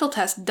pass the Bechdel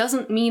test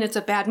doesn't mean it's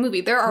a bad movie.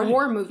 There are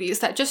war movies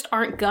that just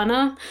aren't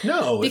gonna.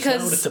 No,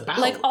 because it's not what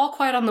it's about. All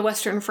Quiet on the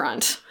Western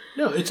Front.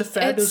 No, it's a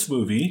fabulous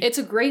movie. It's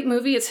a great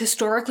movie. It's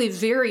historically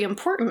very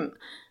important.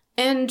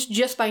 And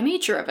just by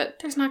nature of it,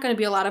 there's not going to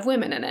be a lot of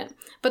women in it.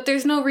 But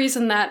there's no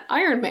reason that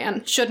Iron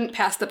Man shouldn't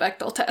pass the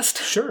Bechdel test.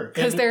 Sure.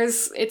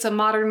 Because it's a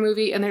modern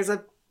movie and there's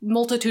a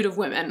multitude of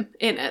women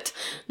in it.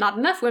 Not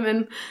enough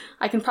women.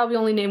 I can probably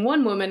only name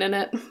one woman in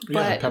it.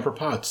 But Pepper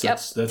Potts.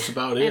 That's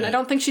about it. And I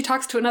don't think she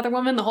talks to another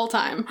woman the whole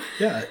time.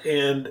 Yeah,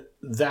 and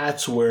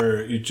that's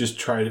where you just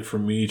tried it for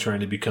me, trying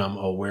to become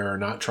aware,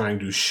 not trying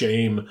to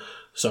shame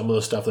some of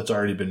the stuff that's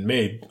already been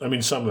made. I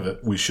mean, some of it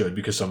we should,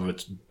 because some of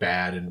it's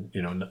bad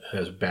and,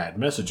 has bad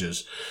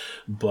messages.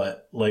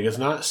 But like, it's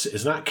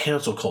not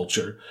cancel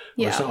culture.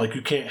 Yeah. It's not like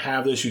you can't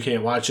have this, you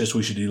can't watch this,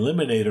 we should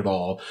eliminate it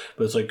all.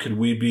 But it's like, could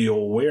we be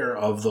aware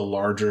of the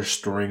larger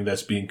story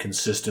that's being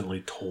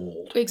consistently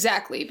told?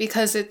 Exactly,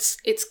 because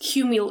it's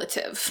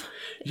cumulative.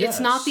 Yes. It's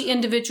not the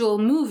individual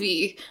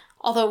movie,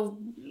 although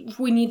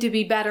we need to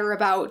be better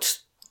about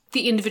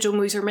the individual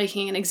movies we're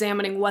making and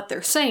examining what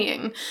they're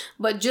saying.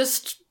 But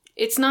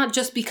it's not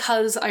just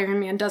because Iron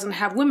Man doesn't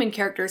have women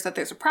characters that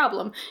there's a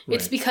problem. Right.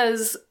 It's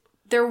because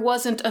there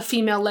wasn't a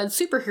female-led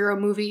superhero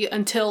movie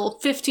until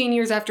 15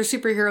 years after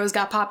superheroes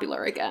got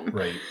popular again.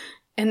 Right.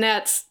 And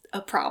that's a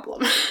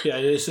problem.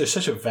 Yeah, there's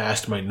such a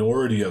vast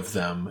minority of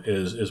them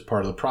is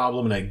part of the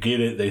problem, and I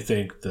get it. They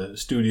think the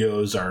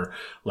studios are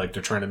like,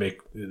 they're trying to make,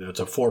 it's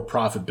a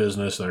for-profit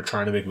business, and they're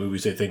trying to make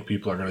movies they think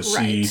people are going to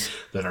see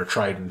that are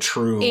tried and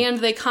true. And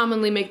they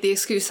commonly make the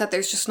excuse that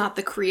there's just not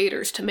the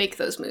creators to make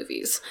those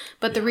movies.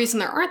 But the reason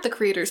there aren't the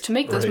creators to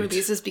make those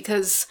movies is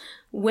because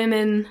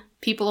women,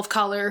 people of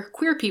color,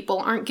 queer people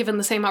aren't given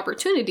the same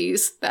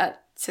opportunities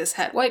that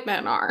cishet white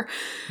men are.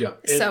 Yeah.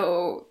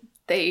 So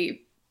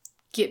they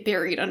get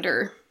buried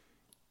under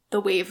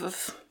the wave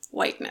of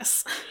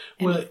whiteness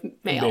and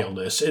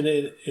maleness.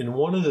 And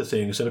one of the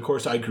things, and of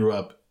course I grew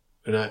up,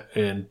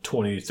 and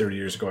 20, 30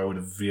 years ago I would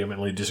have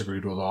vehemently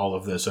disagreed with all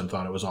of this and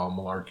thought it was all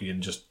malarkey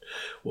and just,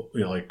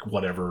 like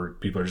whatever,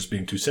 people are just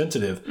being too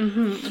sensitive.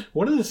 Mm-hmm.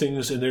 One of the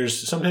things, and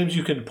sometimes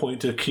you can point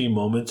to key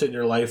moments in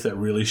your life that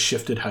really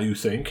shifted how you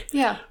think.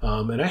 Yeah.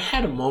 And I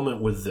had a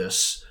moment with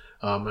this.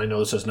 I know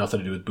this has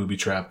nothing to do with Booby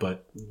Trap,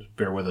 but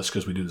bear with us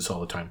because we do this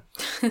all the time.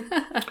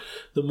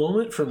 The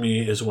moment for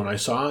me is when I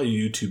saw a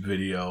YouTube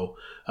video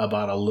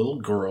about a little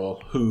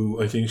girl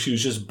who I think she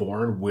was just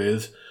born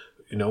with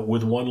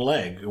one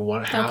leg.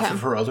 Half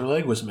of her other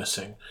leg was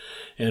missing.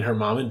 And her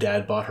mom and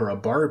dad bought her a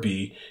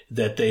Barbie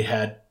that they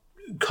had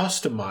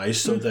customized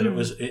so that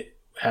it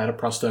had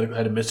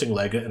a missing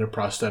leg and a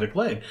prosthetic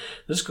leg.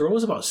 This girl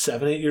was about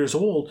 7, 8 years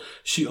old.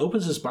 She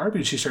opens this Barbie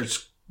and she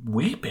starts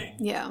weeping.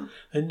 Yeah.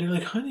 And they're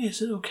like, honey,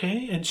 is it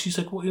okay? And she's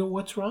like, well,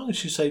 what's wrong? And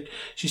she said,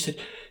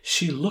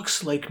 she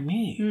looks like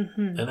me.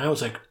 Mm-hmm. And I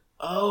was like,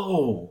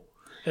 oh.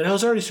 And I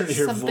was already starting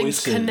to hear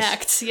voices.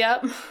 Connect,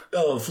 yep.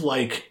 Of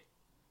like,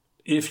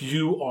 if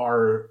you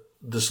are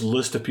this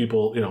list of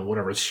people,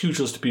 whatever, this huge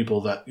list of people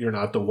that you're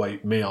not the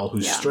white male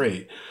who's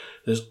straight,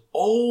 there's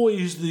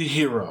always the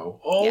hero,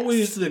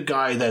 always the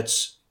guy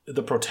that's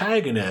the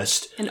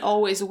protagonist, and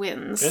always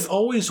wins, and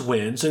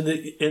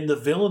the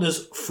villain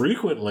is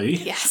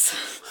frequently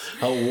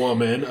a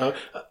woman,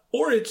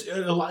 or it's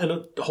a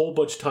whole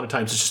ton of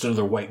times it's just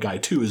another white guy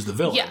too is the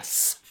villain.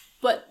 Yes,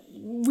 but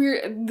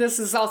this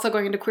is also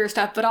going into queer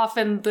stuff, but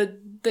often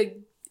the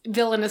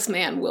villainous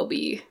man will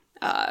be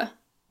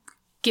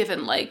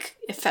given like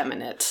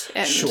effeminate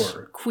and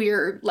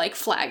queer like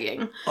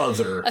flagging,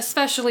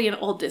 especially in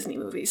old Disney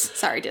movies.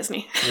 Sorry,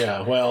 Disney.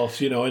 Yeah, well,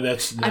 and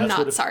that's I'm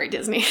not sorry,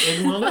 Disney.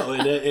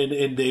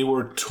 And they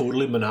were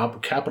totally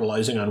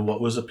capitalizing on what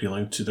was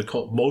appealing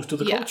to most of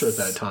the culture at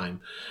that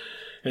time.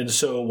 And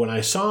so when I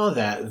saw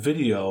that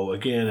video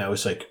again, I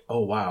was like,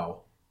 oh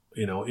wow,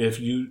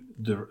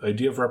 the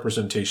idea of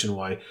representation,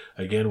 why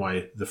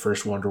the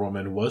first Wonder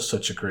Woman was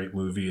such a great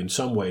movie in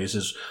some ways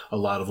is a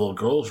lot of little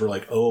girls were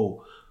like,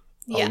 oh.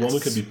 A woman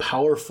could be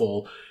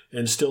powerful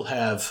and still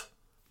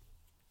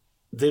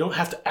they don't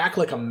have to act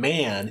like a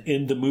man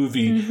in the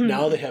movie. Mm-hmm.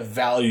 Now they have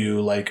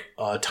value, like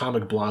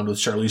Atomic Blonde with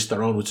Charlize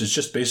Theron, which is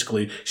just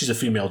basically, she's a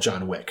female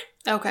John Wick.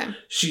 Okay.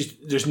 She's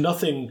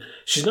not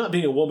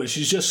being a woman.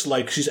 She's just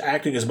like, she's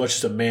acting as much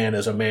as a man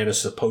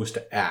is supposed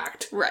to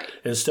act. Right.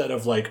 Instead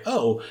of like,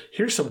 oh,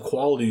 here's some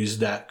qualities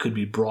that could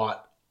be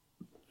brought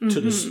to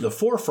the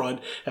forefront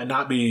and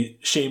not be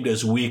shamed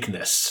as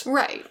weakness.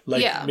 Right.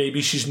 Like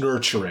maybe she's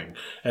nurturing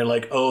and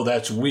like, oh,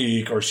 that's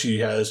weak, or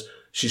she's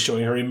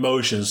showing her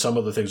emotions. Some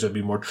of the things that would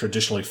be more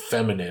traditionally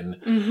feminine.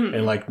 Mm-hmm.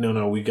 And like,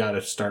 no, we got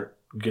to start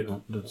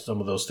getting,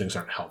 some of those things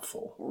aren't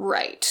helpful.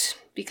 Right.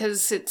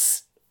 Because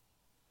it's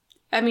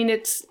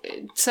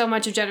so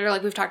much of gender,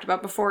 like we've talked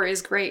about before,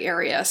 is gray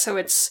area. So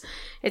it's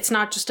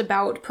not just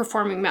about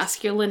performing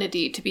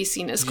masculinity to be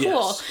seen as cool.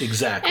 Yes,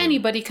 exactly.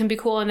 Anybody can be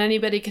cool, and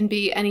anybody can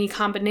be any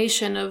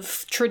combination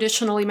of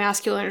traditionally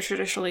masculine or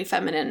traditionally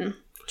feminine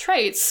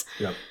traits.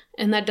 Yep.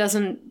 And that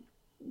doesn't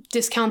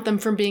discount them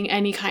from being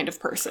any kind of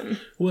person.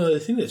 Well, the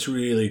thing that's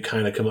really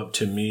kind of come up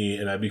to me,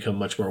 and I've become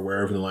much more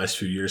aware of in the last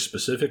few years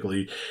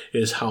specifically,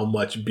 is how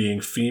much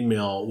being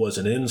female was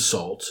an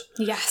insult.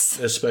 Yes.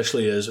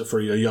 Especially as for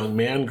a young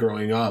man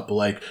growing up,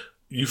 like,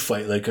 you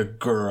fight like a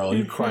girl,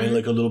 you crying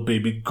like a little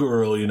baby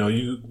girl,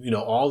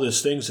 all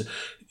these things.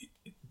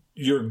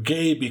 You're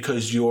gay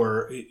because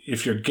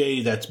if you're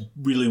gay, that's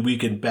really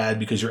weak and bad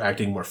because you're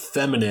acting more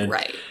feminine.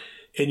 Right.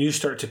 And you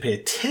start to pay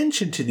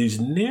attention to these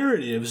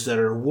narratives that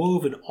are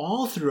woven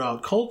all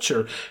throughout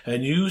culture.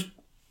 And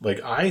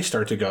I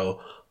start to go,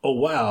 oh,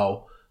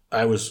 wow,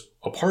 I was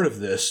a part of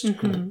this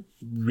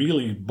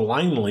really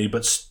blindly,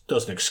 but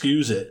doesn't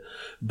excuse it.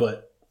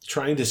 But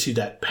trying to see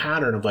that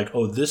pattern of like,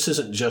 oh, this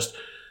isn't just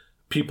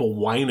people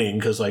whining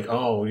because like,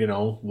 oh, you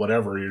know,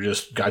 whatever, you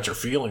just got your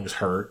feelings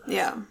hurt.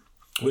 Yeah.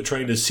 But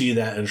trying to see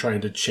that and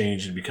trying to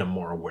change and become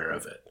more aware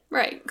of it.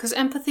 Right. Because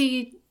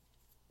empathy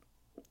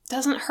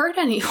doesn't hurt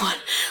anyone.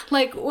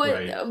 Like what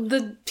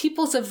the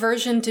people's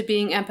aversion to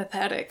being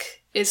empathetic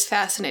is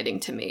fascinating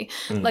to me.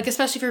 Like,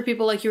 especially for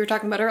people like you were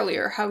talking about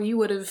earlier, how you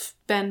would have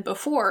been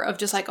before of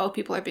just like, oh,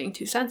 people are being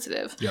too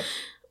sensitive. Yep.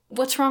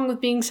 What's wrong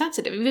with being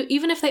sensitive?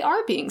 Even if they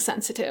are being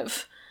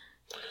sensitive.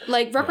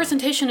 Like,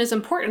 representation is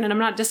important, and I'm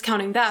not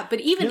discounting that. But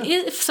even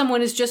if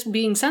someone is just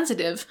being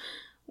sensitive,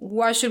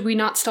 why should we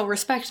not still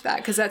respect that?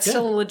 Because that's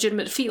still a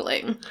legitimate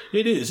feeling.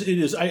 It is. It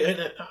is.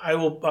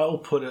 I'll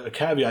put a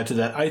caveat to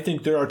that. I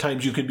think there are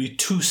times you can be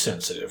too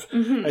sensitive.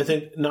 I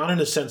think not in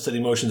a sense that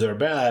emotions are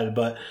bad,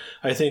 but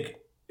I think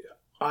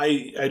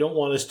I don't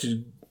want us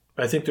to.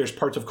 I think there's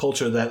parts of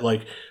culture that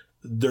like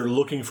they're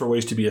looking for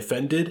ways to be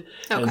offended,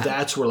 and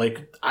that's where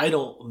like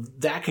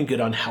that can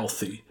get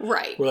unhealthy.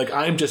 Right. Where like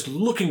I'm just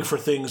looking for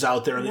things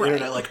out there on the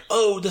internet, like,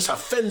 oh, this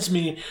offends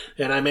me,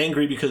 and I'm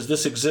angry because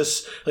this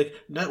exists. Like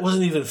that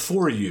wasn't even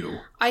for you.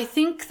 I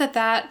think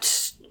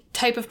that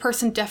type of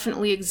person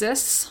definitely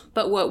exists,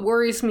 but what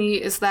worries me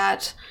is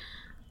that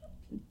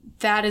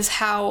is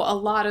how a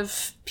lot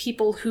of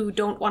people who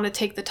don't want to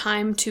take the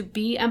time to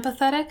be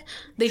empathetic,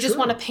 they just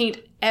want to paint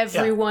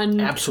everyone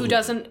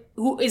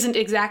who isn't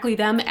exactly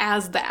them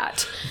as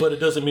that. But it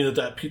doesn't mean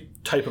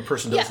that type of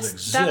person doesn't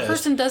exist. That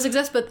person does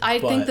exist, but I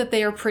think that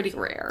they are pretty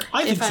rare,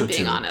 if I'm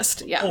being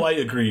honest. Yeah. Oh, I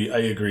agree.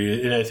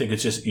 And I think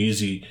it's just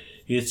easy.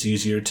 It's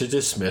easier to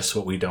dismiss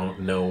what we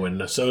don't know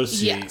and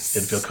associate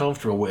and feel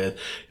comfortable with.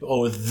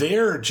 Oh,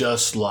 they're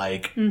just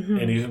like,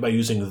 and even by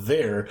using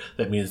their,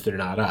 that means they're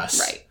not us.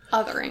 Right.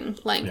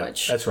 Othering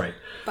language. Yeah, that's right.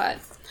 But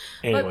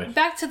anyway,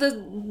 back to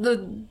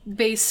the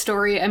base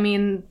story. I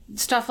mean,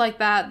 stuff like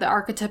that, the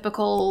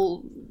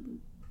archetypical.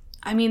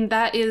 I mean,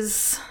 that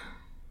is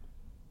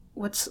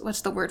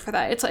what's the word for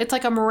that? It's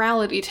like a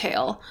morality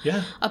tale.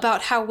 Yeah.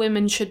 About how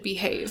women should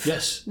behave.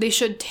 Yes. They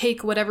should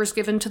take whatever's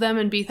given to them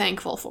and be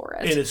thankful for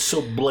it. And it's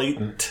so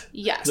blatant.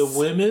 Yes. The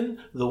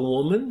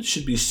woman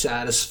should be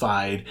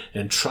satisfied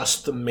and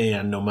trust the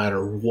man no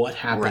matter what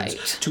happens.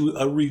 Right. To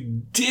a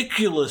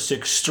ridiculous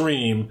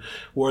extreme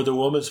where the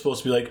woman's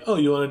supposed to be like, oh,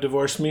 you want to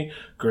divorce me?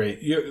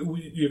 Great.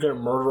 You're going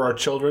to murder our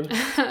children?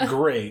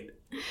 Great.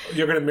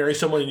 You're going to marry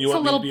someone and you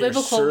want me to be your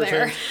servant?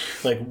 There.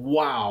 Like,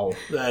 wow.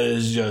 That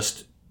is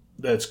just...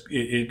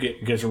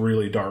 it gets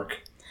really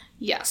dark.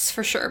 Yes,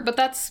 for sure. But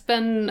that's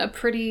been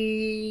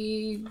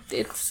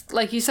it's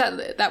like you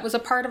said, that was a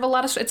part of a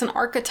lot of, it's an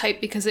archetype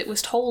because it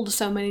was told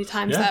so many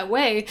times that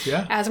way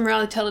as a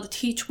morality tale to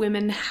teach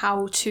women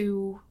how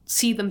to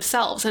see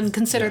themselves and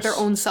consider their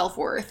own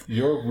self-worth.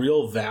 Your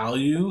real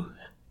value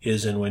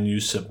is in when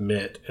you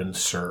submit and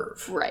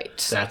serve.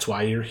 Right. That's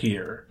why you're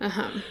here.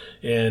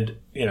 And,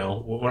 you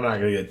know, we're not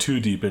going to get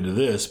too deep into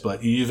this,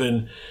 but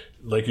even,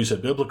 like you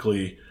said,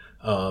 biblically,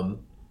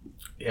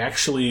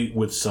 actually,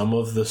 with some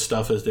of the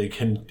stuff as they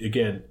can,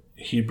 again,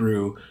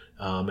 Hebrew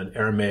and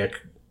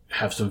Aramaic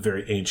have some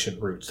very ancient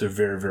roots. They're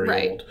very,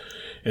 very old.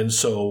 And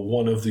so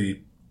one of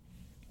the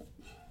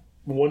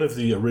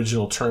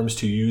original terms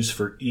to use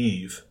for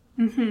Eve,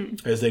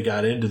 as they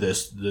got into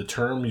this, the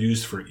term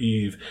used for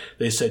Eve,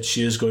 they said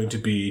she is going to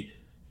be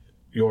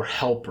your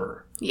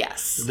helper.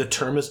 Yes. The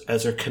term is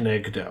ezer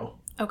kenegdo.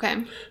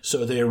 Okay.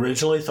 So they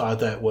originally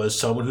thought that was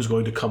someone who's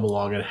going to come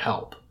along and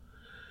help.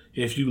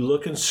 If you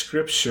look in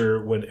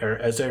Scripture, when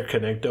ezer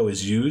kenegdo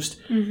is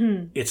used,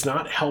 it's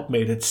not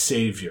helpmate, it's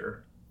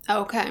savior.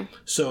 Okay.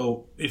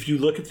 So if you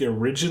look at the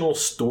original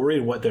story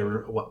and what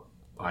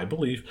I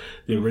believe,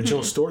 the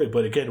original story,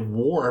 but again,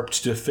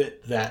 warped to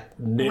fit that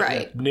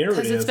narrative.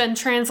 Because it's been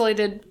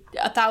translated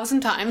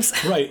 1,000 times.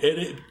 Right.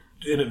 And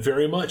it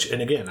very much,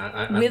 and again,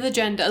 with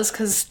agendas,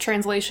 because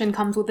translation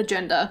comes with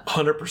agenda.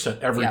 100%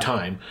 every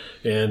time.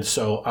 And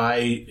so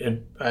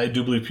I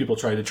do believe people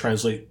try to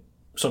translate.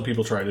 Some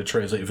people try to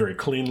translate very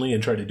cleanly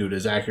and try to do it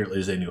as accurately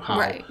as they knew how.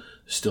 Right.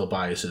 Still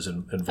biases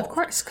involved. Of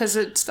course, because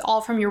it's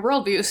all from your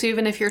worldview. So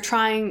even if you're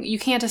trying, you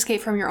can't escape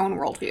from your own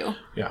worldview.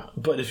 Yeah,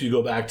 but if you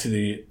go back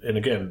to and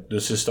again,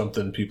 this is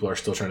something people are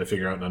still trying to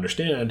figure out and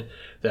understand,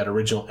 that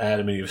original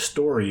Adam and Eve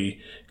story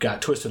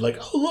got twisted. Like,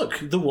 oh, look,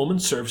 the woman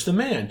serves the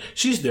man.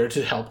 She's there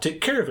to help take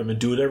care of him and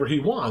do whatever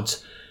he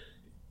wants.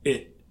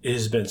 It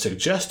has been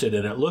suggested,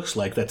 and it looks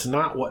like that's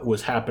not what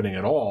was happening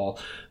at all.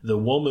 The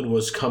woman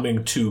was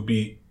coming to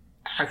be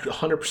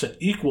 100%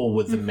 equal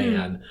with the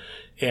man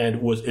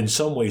and was in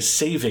some way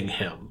saving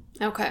him.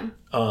 Okay.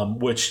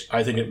 Which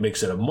I think it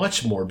makes it a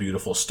much more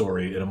beautiful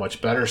story and a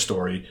much better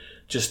story,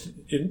 just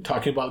in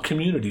talking about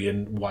community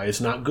and why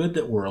it's not good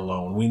that we're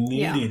alone. We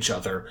need each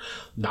other,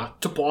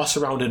 not to boss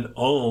around and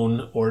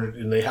own,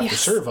 and they have to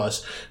serve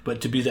us,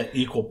 but to be that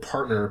equal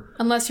partner.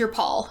 Unless you're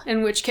Paul,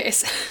 in which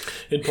case.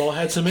 And Paul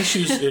had some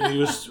issues, and he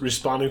was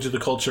responding to the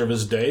culture of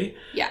his day.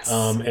 Yes.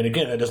 And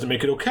again, that doesn't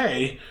make it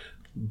okay,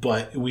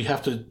 but we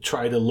have to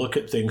try to look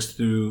at things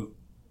through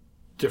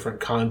different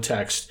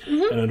context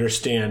and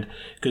understand.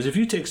 Because if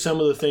you take some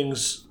of the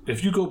things,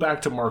 if you go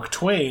back to Mark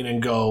Twain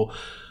and go,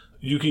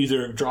 you can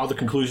either draw the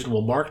conclusion,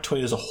 well, Mark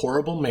Twain is a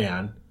horrible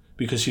man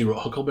because he wrote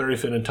Huckleberry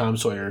Finn and Tom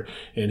Sawyer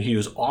and he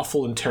was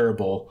awful and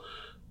terrible.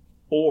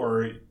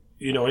 Or,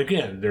 you know,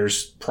 again,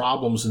 there's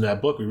problems in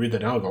that book. We read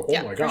that now and go,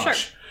 oh my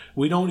gosh. Sure.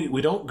 We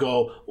don't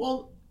go,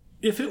 well,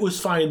 if it was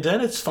fine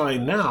then, it's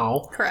fine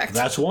now. Correct.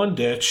 That's one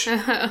ditch.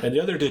 And the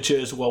other ditch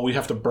is, well, we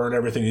have to burn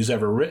everything he's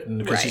ever written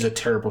because he's a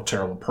terrible,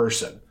 terrible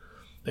person.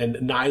 And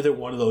neither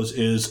one of those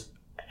is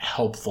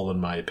helpful in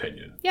my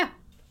opinion. Yeah.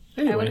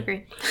 Anyway, I would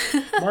agree.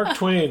 Mark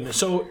Twain.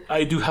 So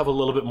I do have a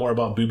little bit more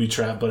about Booby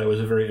Trap, but I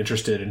was very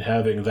interested in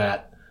having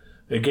that.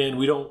 Again,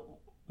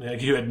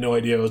 you had no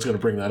idea I was going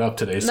to bring that up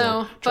today,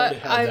 so try to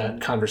have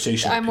that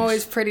conversation. I'm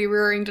always pretty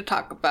rearing to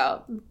talk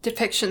about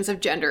depictions of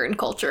gender and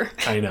culture.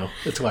 I know.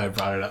 That's why I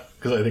brought it up,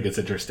 because I think it's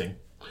interesting.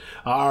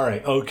 All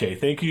right. Okay.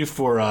 Thank you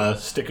for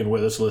sticking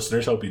with us,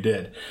 listeners. Hope you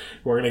did.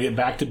 We're going to get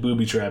back to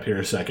Booby Trap here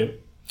in a second.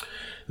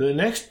 The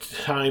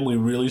next time we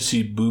really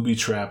see Booby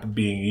Trap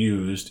being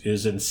used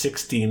is in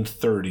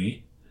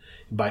 1630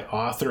 by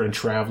author and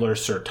traveler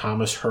Sir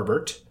Thomas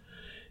Herbert,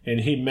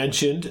 and he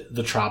mentioned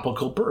the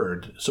tropical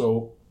bird.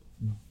 So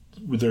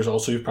there's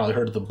also, you've probably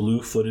heard of the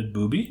blue-footed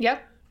booby.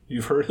 Yep.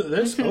 You've heard of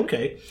this? Mm-hmm.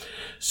 Okay.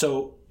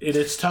 So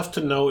it's tough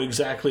to know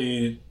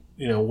exactly,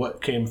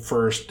 what came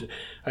first.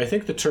 I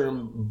think the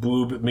term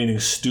boob, meaning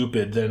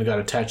stupid, then got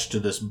attached to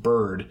this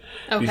bird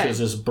because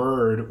this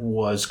bird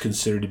was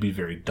considered to be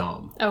very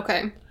dumb.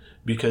 Okay.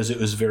 Because it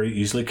was very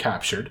easily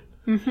captured.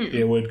 Mm-hmm.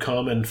 It would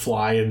come and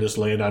fly and just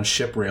land on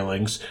ship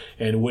railings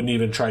and wouldn't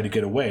even try to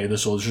get away. And the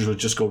soldiers would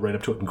just go right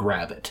up to it and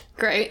grab it.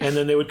 Great. And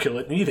then they would kill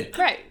it and eat it.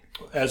 Right.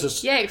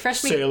 As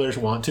fresh meat. Sailors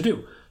want to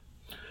do.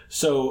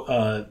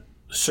 So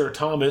Sir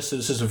Thomas,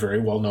 this is a very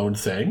well-known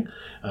thing.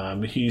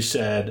 He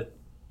said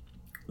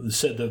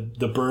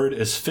the bird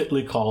is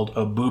fitly called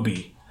a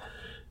booby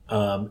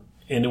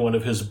in one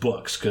of his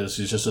books because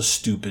he's just a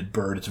stupid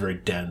bird. It's very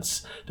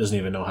dense. Doesn't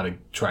even know how to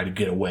try to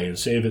get away and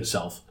save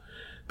itself.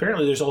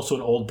 Apparently, there's also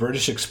an old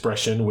British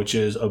expression which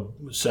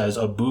says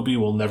a booby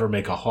will never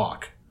make a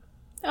hawk.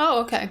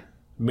 Oh, okay.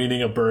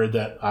 Meaning a bird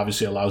that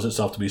obviously allows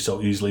itself to be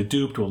so easily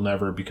duped will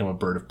never become a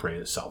bird of prey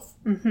itself.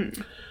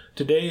 Mm-hmm.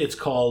 Today it's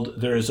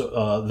called, there's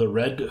the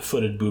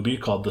red-footed booby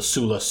called the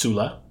sula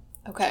sula.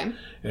 Okay.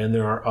 And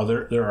there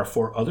are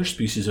 4 other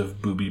species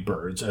of booby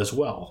birds as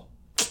well.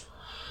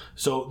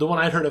 So the one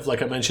I'd heard of,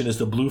 like I mentioned, is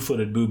the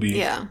blue-footed booby.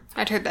 Yeah,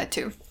 I'd heard that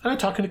too. And I'm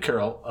talking to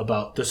Carol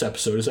about this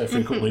episode, as I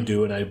frequently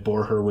do, and I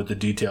bore her with the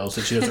details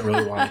that she doesn't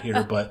really want to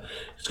hear, but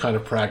it's kind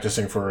of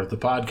practicing for the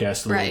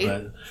podcast a little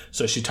bit.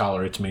 So she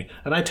tolerates me.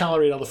 And I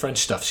tolerate all the French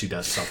stuff she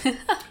does. So.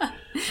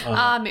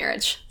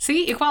 Marriage.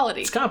 See?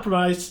 Equality. It's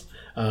compromise.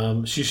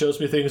 She shows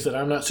me things that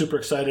I'm not super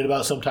excited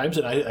about sometimes,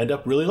 and I end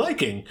up really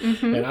liking.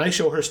 Mm-hmm. And I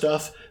show her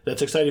stuff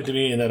that's exciting to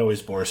me, and that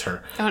always bores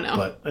her. Oh, no.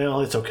 But,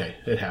 it's okay.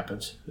 It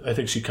happens. I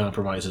think she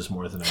compromises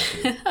more than I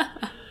do.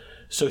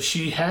 So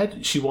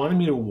she wanted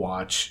me to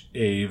watch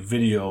a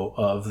video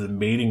of the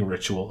mating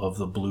ritual of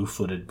the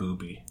blue-footed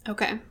booby.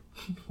 Okay.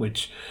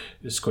 Which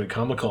is quite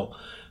comical.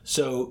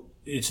 So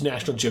it's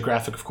National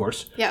Geographic, of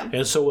course. Yeah.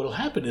 And so what'll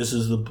happen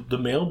is the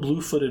male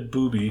blue-footed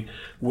booby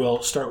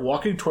will start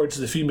walking towards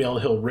the female,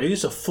 and he'll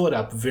raise a foot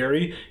up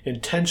very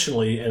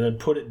intentionally and then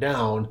put it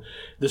down.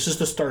 This is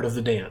the start of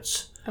the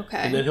dance. Okay.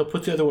 And then he'll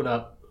put the other one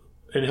up,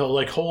 and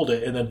he'll hold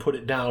it and then put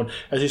it down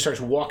as he starts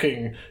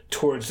walking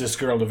towards this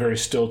girl in a very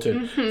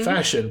stilted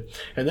fashion.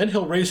 And then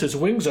he'll raise his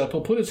wings up,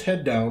 he'll put his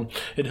head down,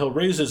 and he'll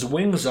raise his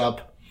wings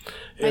up.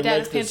 My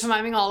dad is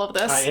pantomiming all of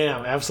this. I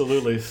am,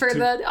 absolutely. For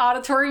the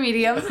auditory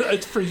medium.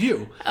 It's for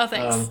you. Oh,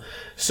 thanks.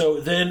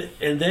 So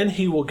then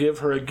he will give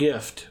her a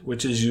gift,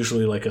 which is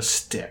usually like a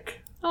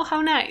stick. Oh,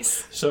 how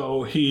nice.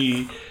 So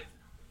he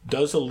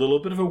does a little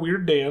bit of a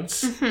weird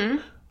dance,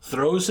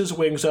 throws his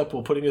wings up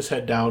while putting his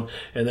head down,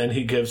 and then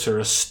he gives her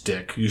a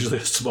stick, usually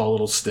a small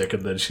little stick,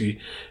 and then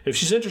if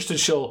she's interested,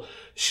 she'll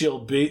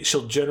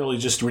generally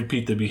just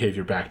repeat the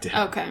behavior back to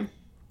him. Okay.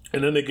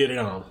 And then they get it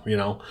on,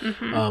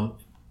 Mm-hmm.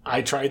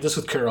 I tried this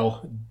with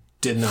Carol.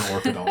 Did not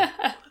work at all.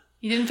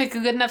 You didn't pick a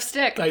good enough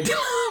stick. I did.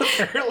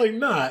 Apparently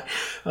not.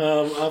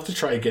 I'll have to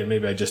try again.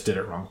 Maybe I just did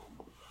it wrong.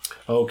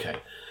 Okay.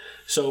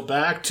 So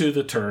back to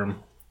the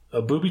term. A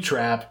booby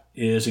trap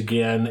is,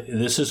 again,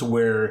 this is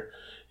where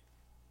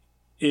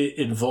it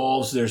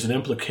involves, there's an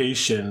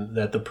implication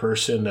that the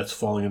person that's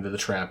falling into the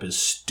trap is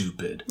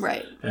stupid.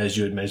 Right. As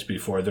you had mentioned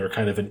before, they're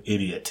kind of an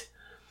idiot.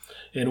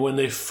 And when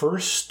booby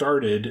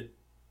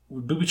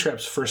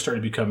traps first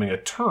started becoming a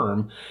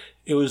term,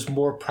 it was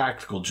more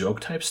practical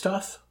joke type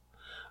stuff.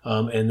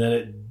 And then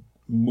it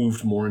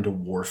moved more into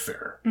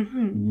warfare.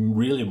 Mm-hmm.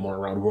 Really more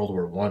around World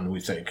War I,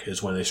 we think,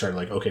 is when they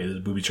started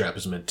the booby trap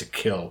is meant to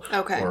kill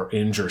or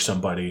injure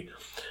somebody.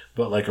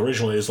 But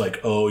originally it's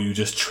you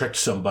just tricked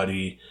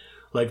somebody.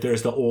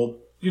 There's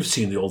you've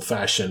seen the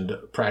old-fashioned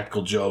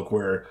practical joke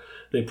where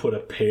they put a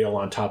pail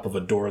on top of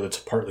a door that's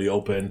partly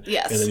open.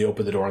 Yes. And then you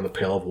open the door and the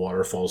pail of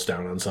water falls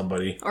down on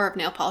somebody. Or of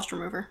nail polish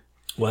remover.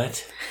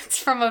 What? It's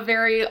from a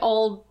very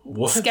old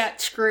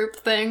sketch group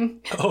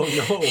thing. Oh,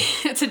 no.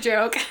 It's a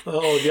joke.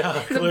 Oh,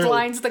 yeah. The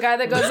blind's the guy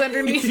that goes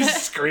underneath He's it.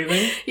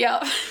 Screaming?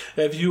 Yep.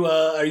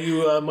 Are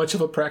you much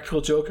of a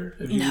practical joker?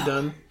 Have you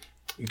done?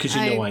 Because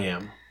you know I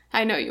am.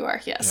 I know you are,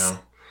 yes. Yeah.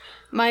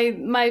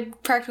 My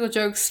practical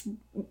jokes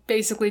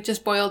basically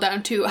just boil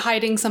down to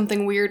hiding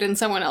something weird in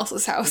someone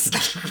else's house.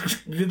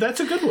 That's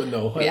a good one,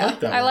 though. I like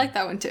that one. I like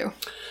that one, too.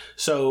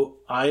 So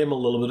I am a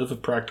little bit of a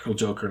practical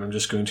joker, and I'm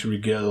just going to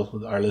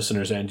regale our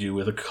listeners and you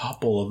with a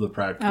couple of the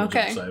practical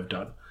jokes I've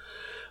done.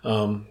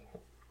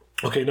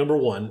 Okay, number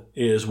one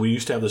is we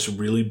used to have this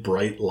really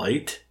bright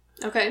light.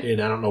 Okay.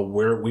 And I don't know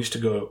where we used to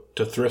go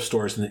to thrift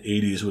stores in the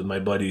 80s with my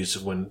buddies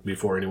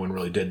before anyone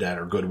really did that,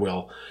 or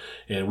Goodwill.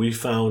 And we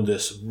found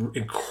this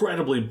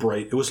incredibly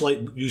bright, it was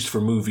light used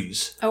for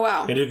movies. Oh,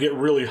 wow. And it'd get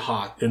really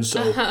hot. And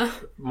so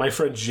my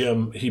friend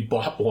Jim, he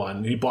bought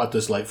one. He bought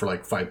this light for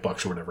like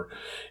 $5 or whatever.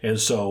 And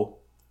so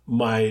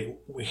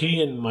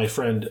he and my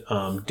friend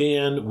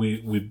Dan,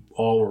 we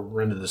all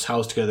rented this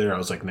house together. I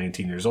was like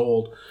 19 years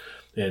old.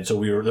 And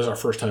so this was our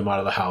first time out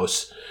of the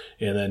house.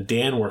 And then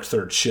Dan worked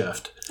third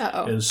shift.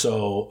 Uh-oh. And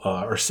so,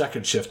 or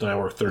second shift, and I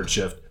worked third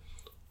shift.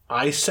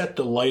 I set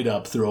the light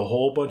up through a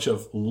whole bunch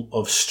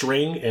of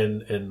string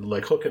and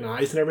like hook and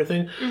eyes and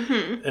everything.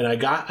 Mm-hmm. And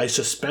I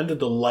suspended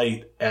the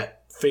light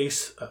at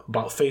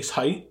about face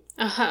height.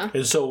 Uh-huh.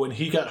 And so when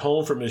he got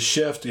home from his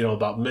shift,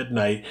 about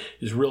midnight,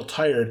 he's real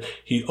tired.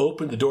 He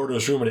opened the door to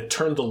his room and it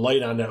turned the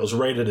light on that was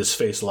right at his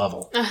face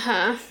level.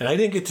 Uh-huh. And I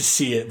didn't get to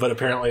see it, but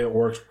apparently it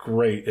worked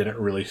great and it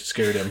really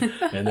scared him.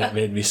 And that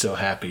made me so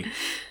happy.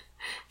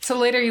 So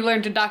later you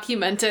learned to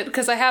document it,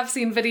 because I have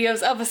seen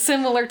videos of a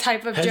similar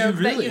type of joke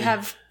that you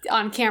have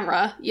on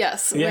camera.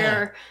 Yes,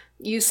 where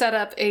you set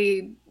up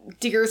a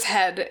deer's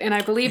head in,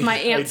 I believe, my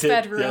aunt's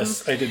bedroom.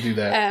 Yes, I did do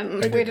that.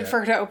 And waited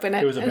for her to open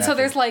it. And so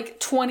there's like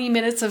 20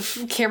 minutes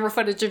of camera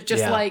footage of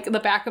just like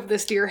the back of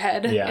this deer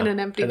head in an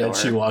empty door. And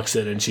then she walks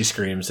in and she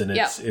screams, and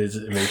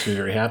it makes me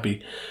very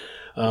happy.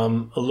 A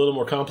little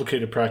more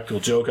complicated practical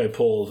joke I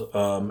pulled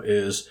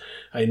is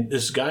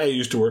this guy I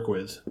used to work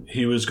with.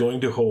 He was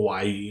going to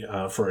Hawaii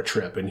for a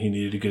trip, and he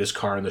needed to get his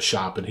car in the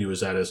shop, and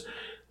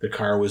the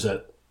car was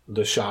at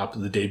the shop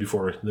the day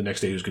before. The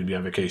next day he was going to be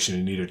on vacation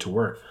and needed to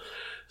work.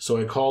 So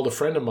I called a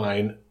friend of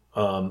mine,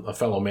 a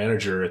fellow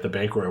manager at the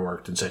bank where I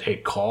worked, and said, hey,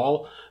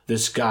 call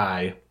this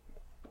guy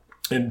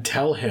and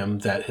tell him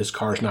that his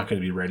car's not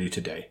going to be ready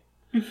today.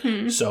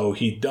 Mm-hmm. So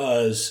he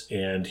does,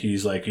 and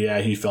he's like,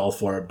 yeah, he fell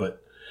for it, but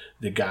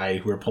the guy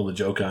who we were pulling the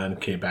joke on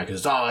came back and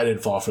says, oh, I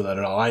didn't fall for that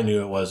at all. I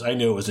knew it was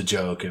a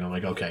joke. And I'm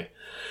like, okay.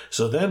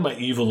 So then my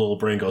evil little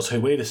brain goes, hey,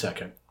 wait a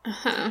second.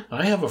 Uh-huh.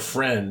 I have a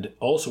friend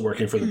also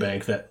working for the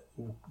bank that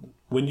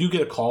when you get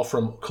a call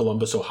from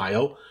Columbus,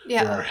 Ohio,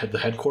 where the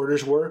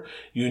headquarters were,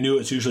 you knew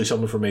it's usually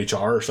someone from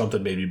HR or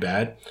something maybe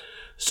bad.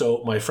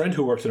 So my friend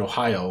who worked in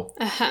Ohio,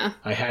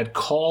 I had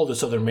called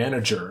this other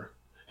manager,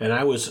 and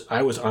I was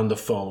on the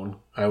phone.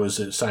 I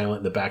was silent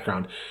in the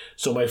background.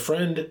 So my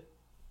friend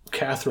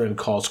Catherine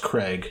calls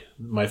Craig,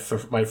 my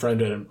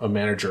friend and a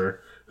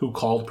manager, who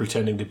called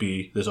pretending to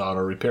be this auto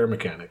repair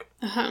mechanic.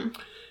 Uh-huh.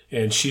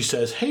 And she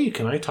says, hey,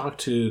 can I talk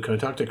to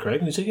Craig?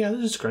 And he said, yeah,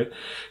 this is Craig.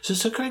 She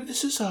says, so Craig,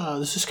 this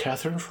is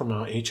Catherine from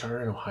HR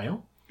in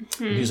Ohio.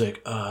 Mm-hmm. And he's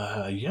like,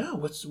 yeah,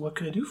 what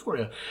can I do for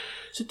you?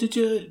 So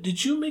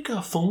did you make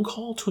a phone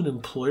call to an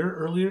employer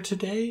earlier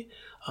today,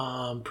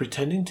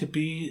 pretending to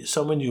be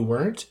someone you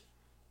weren't?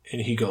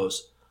 And he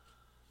goes,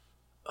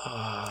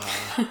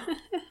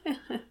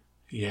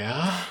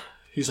 yeah.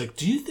 He's like,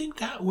 do you think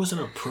that was an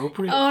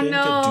appropriate thing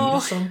to do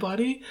to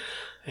somebody?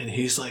 And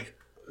he's like,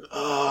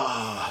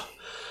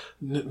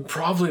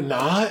 probably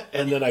not.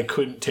 And then I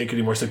couldn't take it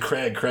anymore. I said,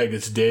 Craig,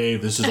 it's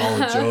Dave. This is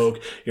all a joke.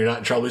 You're not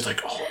in trouble. He's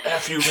like, oh,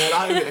 F you, man.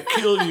 I'm going to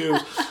kill you.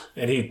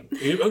 And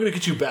I'm going to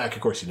get you back.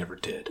 Of course, he never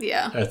did.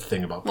 Yeah. That's the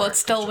thing about it's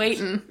still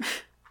waiting.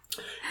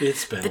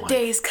 It's been the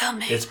day's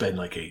coming. It's been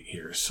like 8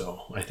 years,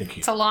 so I think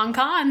it's a long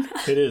con.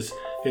 It is.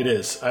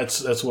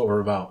 That's what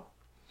we're about.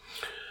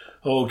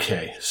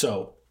 Okay,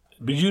 so,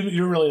 but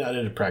you're really not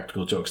into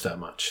practical jokes that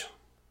much.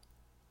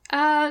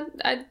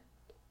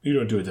 You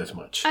don't do it that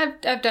much.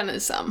 I've done it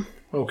some.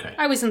 Okay.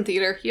 I was in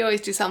theater. You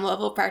always do some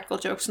level of practical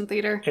jokes in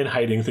theater. And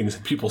hiding things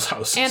in people's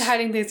houses.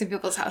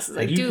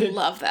 I do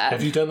love that.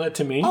 Have you done that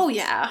to me? Oh,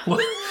 yeah.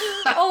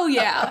 Oh,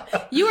 yeah.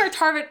 You are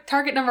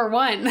target number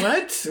 1.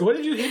 What? What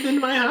have you hidden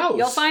in my house?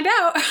 You'll find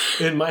out.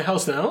 In my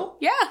house now?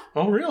 Yeah.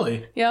 Oh,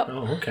 really? Yep.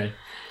 Oh, okay.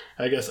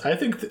 I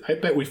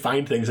bet we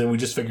find things and we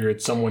just figure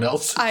it's someone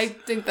else. I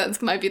think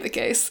that might be the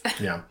case.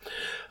 Yeah.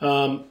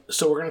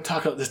 So we're going to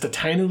talk just a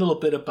tiny little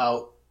bit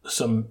about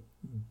some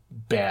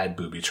bad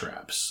booby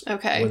traps.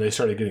 Okay. When they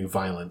started getting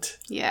violent.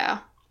 Yeah.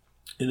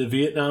 In the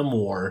Vietnam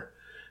War,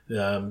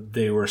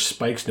 they were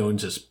spikes known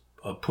as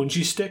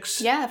punji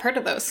sticks. Yeah, I've heard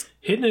of those.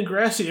 Hidden in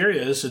grassy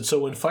areas, and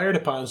so when fired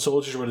upon,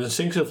 soldiers would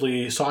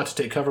instinctively sought to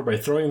take cover by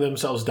throwing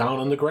themselves down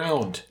on the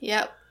ground.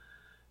 Yep.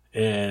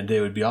 And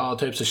there would be all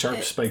types of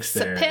sharp spikes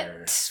there. It's a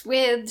pit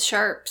with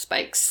sharp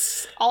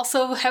spikes.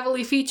 Also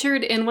heavily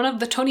featured in one of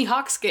the Tony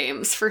Hawk's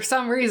games for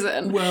some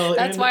reason. Well,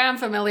 that's why I'm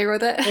familiar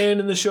with it. And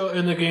in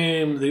the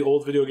game, the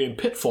old video game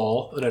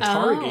Pitfall, an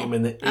Atari game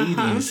in the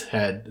 80s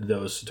had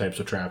those types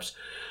of traps.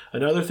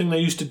 Another thing they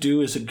used to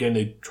do is, again,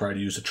 they try to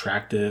use a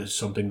tractor,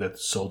 something that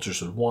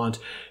soldiers would want,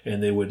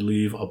 and they would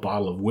leave a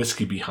bottle of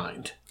whiskey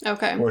behind.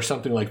 Okay. Or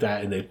something like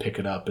that, and they'd pick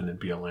it up, and it'd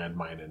be a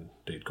landmine, and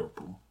they'd go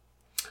boom.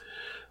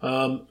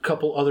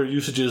 Couple other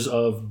usages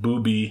of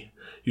booby.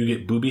 You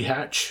get booby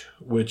hatch,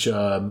 which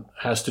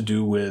has to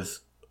do with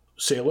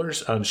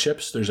sailors on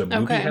ships. There's a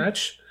booby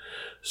hatch.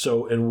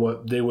 So, and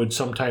what they would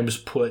sometimes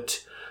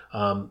put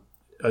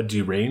a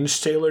deranged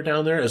sailor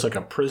down there as like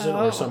a prison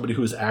or somebody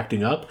who's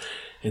acting up.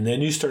 And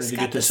then you started to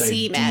get this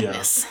idea.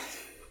 Madness.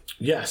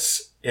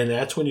 Yes. And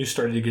that's when you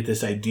started to get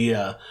this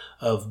idea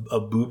of a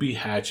booby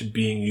hatch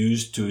being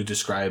used to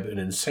describe an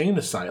insane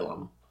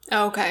asylum.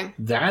 Okay.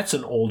 That's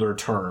an older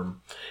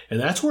term. And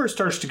that's where it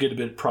starts to get a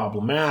bit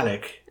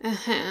problematic.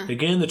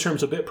 Again, the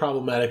term's a bit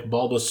problematic.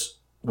 Bulbous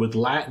with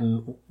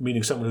Latin,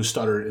 meaning someone who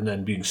stuttered and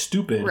then being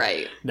stupid.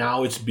 Right.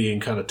 Now it's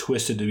being kind of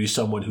twisted to be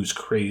someone who's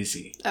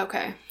crazy.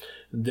 Okay.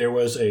 There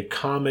was a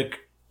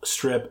comic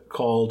strip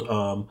called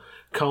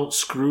Count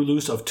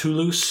Screwloose of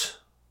Toulouse.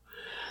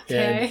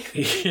 And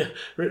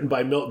written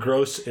by Milt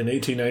Gross in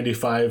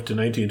 1895 to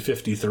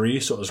 1953,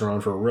 so it was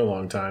around for a real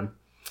long time.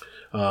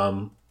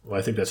 Well,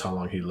 I think that's how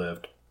long he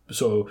lived.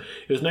 So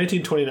it was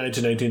 1929 to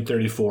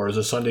 1934 as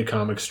a Sunday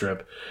comic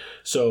strip.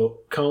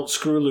 So Count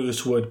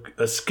Screwloose would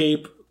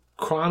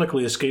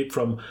chronically escape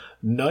from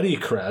Nutty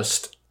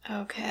Crest,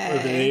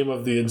 the name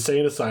of the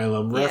insane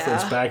asylum,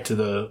 reference back to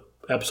the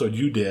episode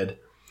you did.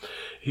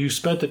 He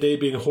spent the day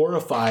being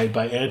horrified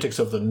by antics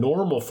of the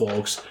normal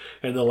folks,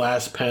 and the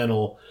last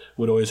panel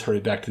would always hurry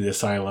back to the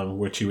asylum,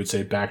 which he would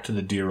say, back to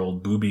the dear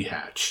old booby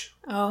hatch.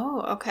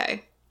 Oh,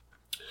 okay.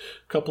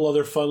 A couple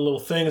other fun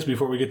little things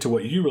before we get to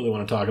what you really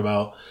want to talk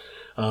about.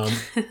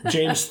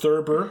 James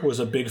Thurber was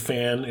a big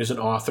fan, is an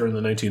author in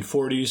the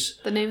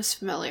 1940s. The name's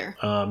familiar.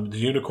 The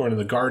Unicorn in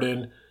the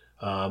Garden.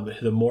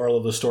 The moral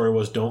of the story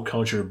was don't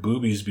count your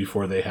boobies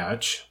before they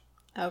hatch.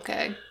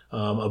 Okay.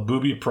 A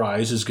booby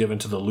prize is given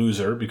to the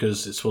loser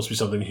because it's supposed to be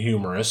something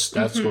humorous.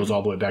 That goes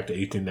all the way back to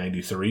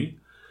 1893.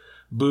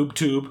 Boob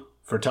tube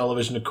for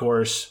television, of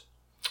course.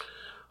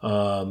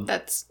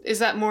 Is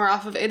that more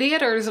off of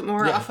Idiot or is it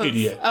more off of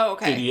Idiot? Oh,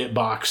 okay. Idiot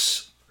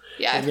box.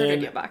 Yeah, I've heard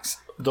Idiot box.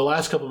 The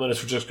last couple of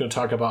minutes, we're just going to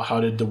talk about how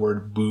did the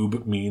word boob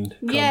come to mean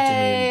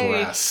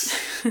breast.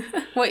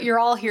 What you're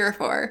all here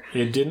for.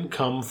 It didn't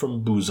come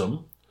from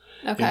bosom.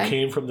 Okay. It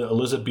came from the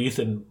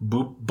Elizabethan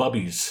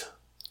bubbies.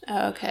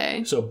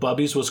 Okay. So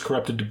bubbies was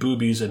corrupted to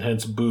boobies and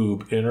hence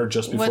boob in or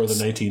just before the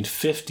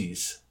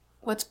 1950s.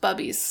 What's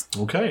bubbies?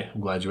 Okay,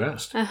 I'm glad you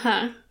asked.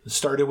 It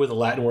started with the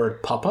Latin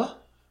word puppa,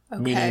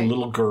 meaning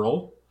little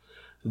girl.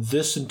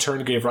 This in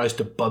turn gave rise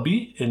to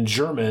bubby in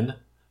German,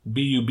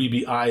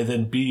 B-U-B-B-I,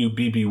 then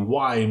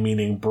B-U-B-B-Y,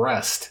 meaning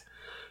breast,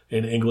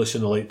 in English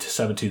in the late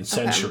 17th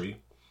century.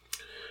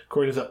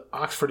 According to the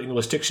Oxford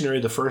English Dictionary,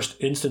 the first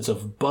instance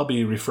of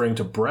bubby referring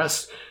to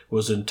breast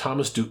was in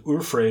Thomas de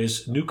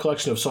Urfray's new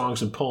collection of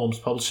songs and poems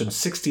published in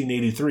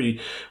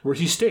 1683, where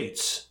he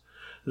states,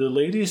 "The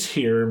ladies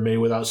here may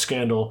without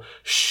scandal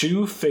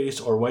shew face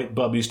or white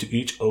bubbies to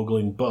each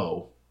ogling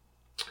beau."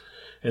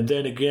 And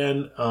then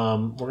again,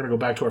 we're going to go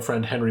back to our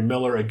friend Henry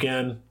Miller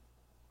again.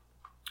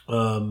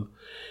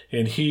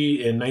 And he,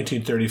 in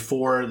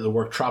 1934, the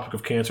work Tropic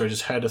of Cancer, I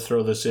just had to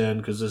throw this in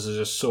because this is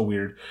just so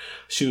weird.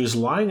 She was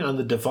lying on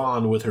the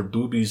divan with her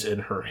boobies in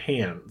her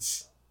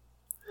hands.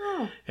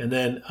 Oh. And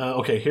then,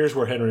 here's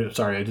where I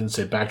didn't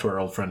say back to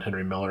our old friend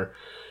Henry Miller.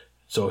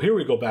 So here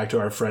we go back to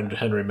our friend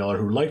Henry Miller,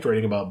 who liked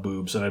writing about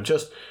boobs. And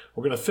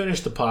we're going to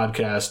finish the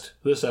podcast,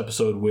 this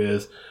episode,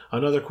 with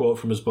another quote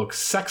from his book,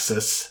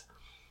 Sexus,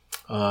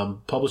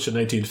 published in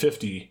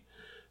 1950.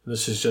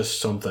 This is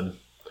just something.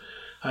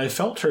 "I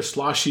felt her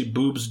sloshy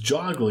boobs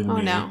joggling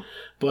me,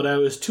 but I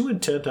was too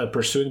intent on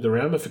pursuing the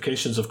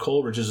ramifications of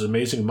Coleridge's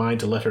amazing mind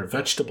to let her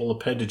vegetable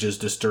appendages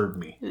disturb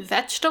me."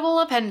 Vegetable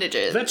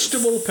appendages.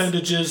 Vegetable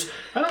appendages.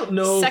 I don't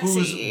know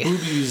whose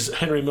boobies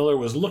Henry Miller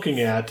was looking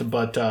at,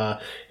 but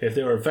if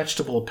they were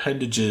vegetable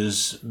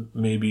appendages,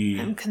 maybe...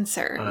 I'm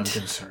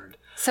concerned.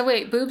 So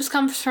wait, boobs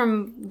comes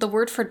from the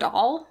word for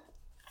doll?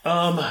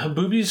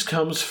 Boobies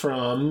comes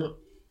from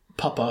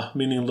puppa,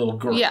 meaning little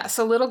girl. Yeah,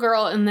 so little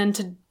girl and then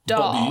to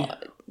doll.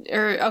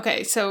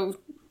 So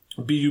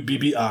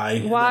B-U-B-B-I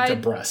and then to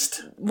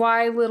breast.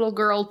 Why little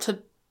girl to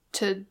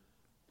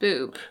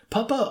boob?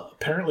 Puppa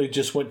apparently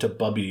just went to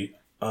bubby.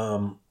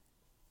 I'm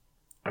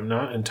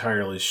not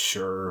entirely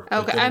sure.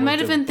 Okay, I might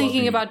have been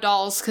thinking about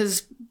dolls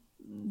because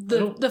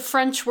the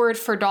French word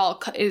for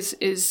doll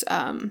is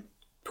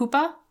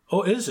pupa.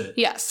 Oh, is it?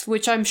 Yes,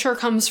 which I'm sure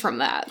comes from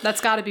that. That's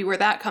got to be where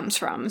that comes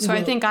from. So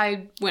I think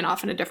I went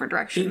off in a different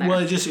direction there. Well,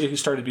 it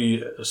started to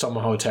be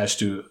somehow attached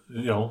to,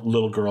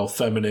 little girl,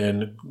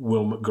 feminine,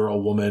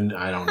 girl, woman,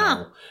 I don't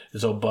know. And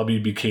so bubby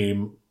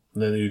became,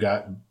 then you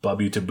got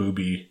bubby to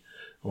booby,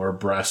 or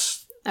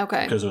breast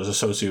Okay. Because it was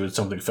associated with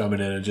something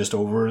feminine, and just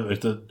over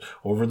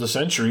the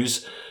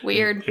centuries,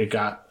 weird. It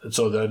got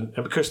so then,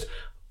 and because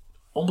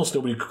almost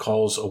nobody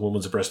calls a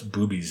woman's breast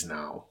boobies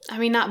now. I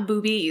mean, not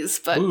boobies,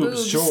 but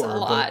boobs sure, a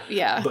lot.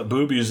 Yeah. But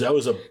boobies,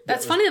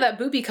 That's funny that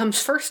boobie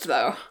comes first,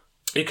 though.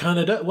 It kind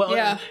of does. Well,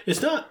 yeah.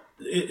 It's not.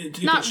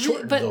 It not gets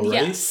shortened, but though,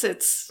 right? yes,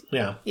 it's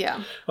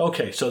yeah.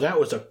 Okay, so that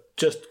was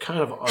just kind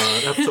of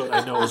an episode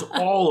I know is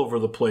all over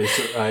the place.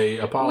 I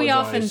apologize. We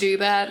often do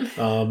that.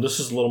 This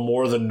is a little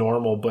more than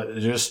normal, but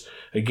just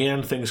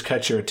again, things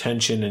catch your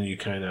attention and you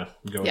kind of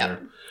go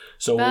there.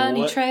 So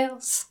bunny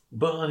trails,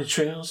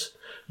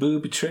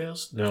 booby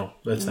trails. No,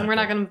 that's not. We're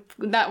not gonna.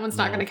 That one's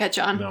not gonna catch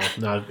on. No,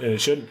 not, and it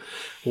shouldn't.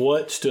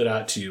 What stood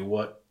out to you?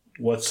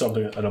 What's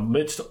something? And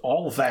amidst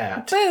all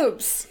that,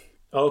 boobs.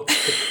 Oh,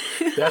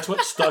 that's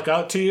what stuck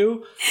out to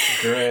you?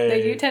 Great.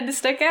 They do tend to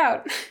stick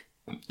out.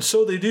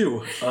 So they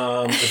do.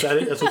 Is that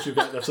it? That's what you've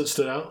got? That's what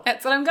stood out?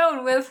 That's what I'm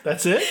going with.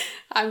 That's it?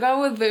 I'm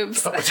going with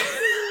boobs.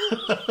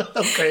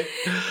 Okay.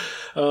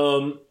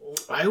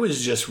 I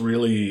was just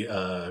really,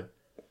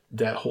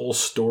 that whole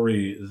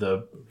story,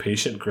 the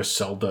patient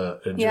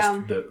Griselda, and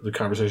just the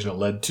conversation it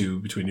led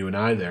to between you and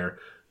I there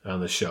on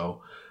the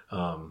show.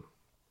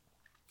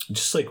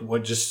 Just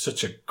just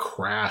such a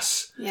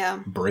crass,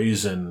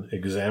 brazen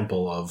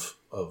example of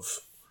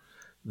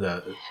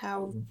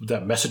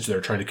that message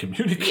they're trying to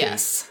communicate.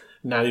 Yes.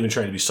 Not even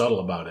trying to be subtle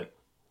about it.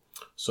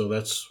 So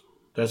that's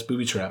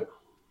Booby Trap.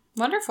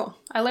 Wonderful.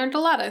 I learned a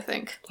lot, I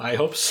think. I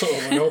hope so.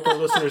 I hope our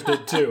listeners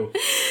did too.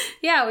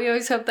 Yeah, we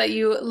always hope that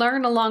you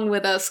learn along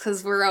with us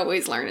because we're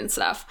always learning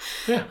stuff.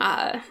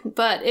 Yeah.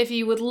 But if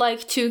you would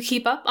like to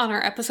keep up on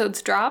our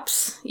episodes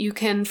drops, you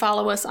can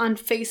follow us on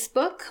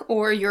Facebook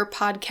or your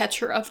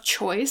podcatcher of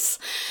choice.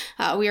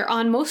 We are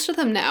on most of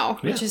them now,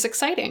 which is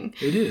exciting.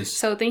 It is.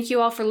 So thank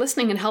you all for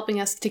listening and helping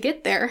us to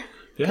get there.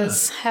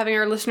 Because having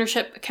our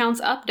listenership counts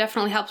up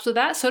definitely helps with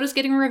that. So does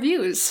getting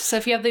reviews. So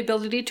if you have the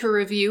ability to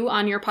review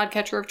on your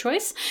podcatcher of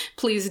choice,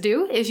 please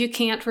do. If you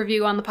can't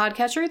review on the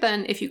podcatcher,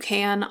 then if you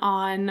can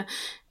on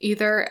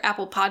either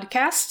Apple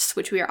Podcasts,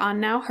 which we are on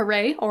now,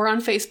 hooray, or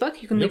on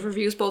Facebook, you can leave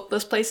reviews both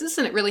those places,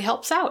 and it really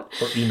helps out.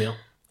 Or email.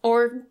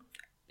 Or...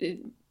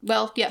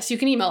 well, yes, you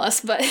can email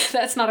us, but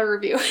that's not a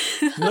review.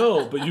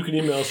 No, but you can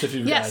email us if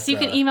you've Yes, you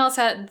can email us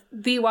at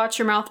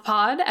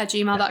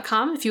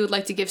thewatchyourmouthpod@gmail.com if you would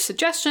like to give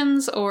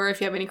suggestions or if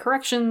you have any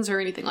corrections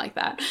or anything like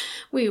that.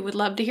 We would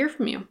love to hear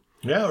from you.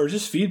 Yeah, or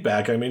just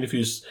feedback. I mean,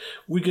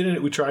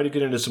 we try to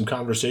get into some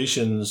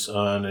conversations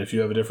on if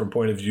you have a different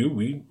point of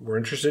view, we're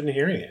interested in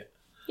hearing it.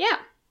 Yeah.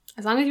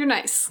 As long as you're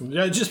nice.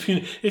 Yeah,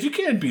 if you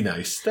can be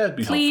nice, that'd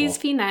be helpful. Please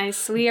be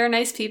nice. We are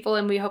nice people,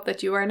 and we hope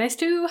that you are nice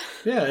too.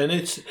 Yeah,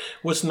 and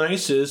what's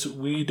nice is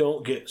we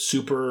don't get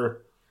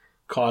super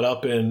caught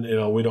up in,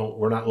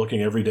 we're not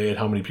looking every day at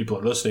how many people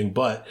are listening,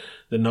 but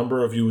the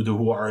number of you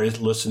who are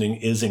listening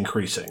is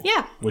increasing.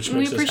 Yeah, which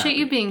makes we appreciate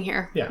you being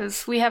here. Yeah,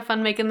 because we have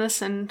fun making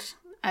this, and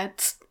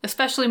it's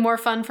especially more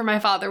fun for my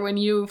father when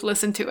you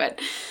listen to it.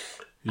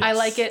 Yes. I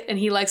like it, and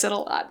he likes it a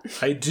lot.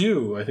 I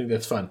do. I think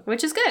that's fun.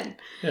 Which is good.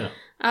 Yeah.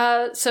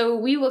 So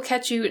we will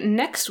catch you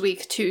next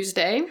week,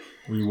 Tuesday.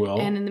 We will.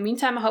 And in the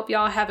meantime, I hope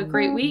y'all have a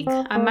great week.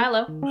 I'm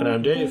Milo. And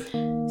I'm Dave.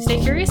 Stay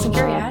curious and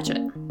carry a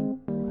hatchet.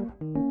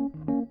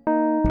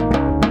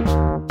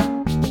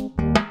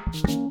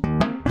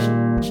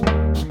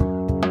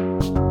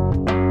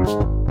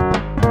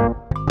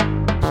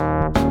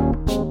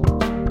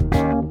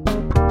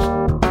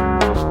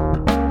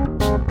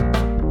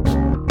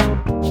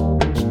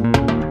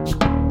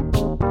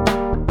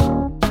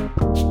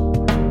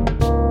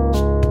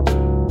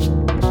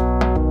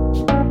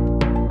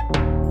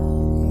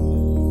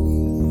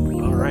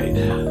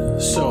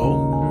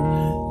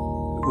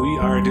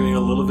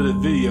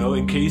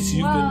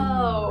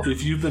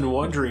 If you've been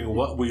wondering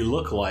what we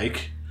look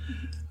like,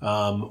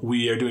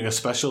 we are doing a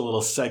special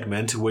little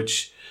segment,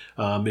 which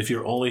if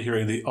you're only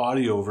hearing the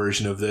audio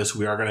version of this,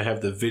 we are going to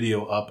have the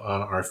video up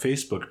on our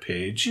Facebook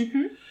page.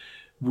 Mm-hmm.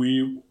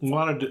 We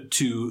wanted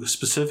to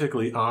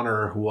specifically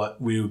honor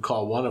what we would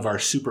call one of our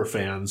super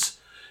fans,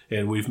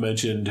 and we've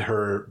mentioned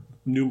her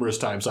numerous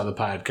times on the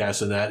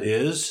podcast, and that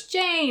is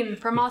Jane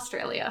from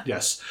Australia.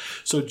 Yes.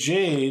 So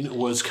Jane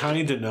was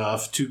kind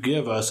enough to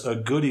give us a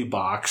goodie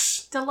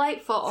box.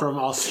 Delightful. From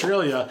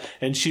Australia,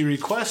 and she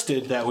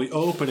requested that we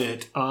open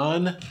it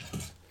on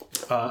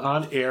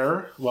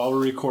air while we're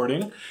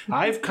recording. Mm-hmm.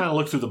 I've kind of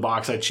looked through the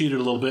box. I cheated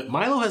a little bit.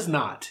 Milo has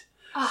not.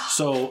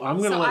 So I'm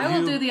going to let you... I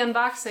will do the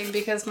unboxing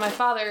because my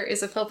father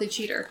is a filthy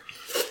cheater.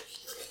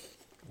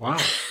 Wow.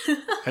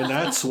 And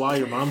that's why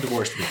your mom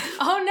divorced me.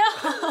 Oh,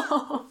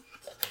 no.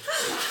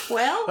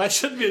 Well, that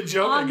shouldn't be a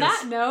joke. On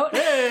that note,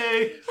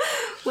 hey,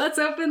 let's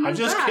open the box.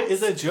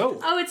 It's a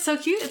joke. Oh, it's so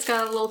cute. It's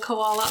got a little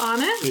koala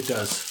on it. It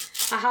does.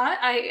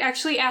 I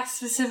actually asked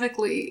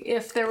specifically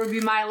if there would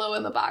be Milo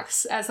in the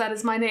box, as that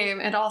is my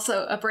name, and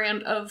also a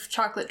brand of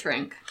chocolate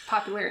drink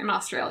popular in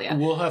Australia.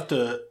 We'll have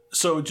to...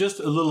 So just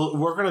a little...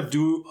 We're going to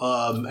do,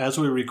 as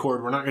we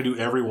record, we're not going to do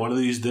every one of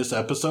these this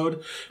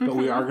episode, but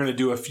we are going to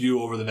do a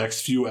few over the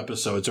next few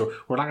episodes. So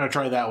we're not going to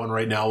try that one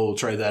right now. We'll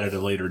try that at a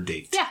later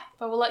date. Yeah.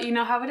 but we'll let you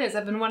know how it is.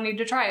 I've been wanting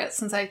to try it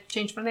since I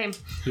changed my name.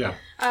 Yeah.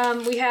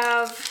 We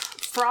have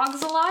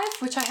Frogs Alive,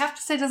 which I have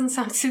to say doesn't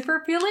sound super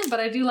appealing, but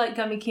I do like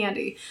gummy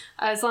candy,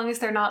 as long as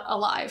they're not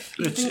alive.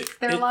 You think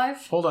they're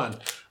alive? Hold on.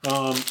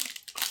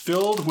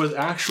 Filled with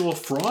actual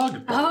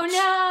frog bites.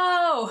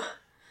 Oh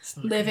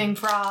no! Living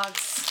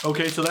frogs.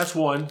 Okay, so that's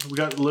one. We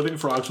got living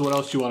frogs. What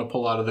else do you want to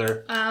pull out of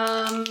there?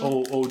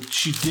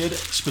 She did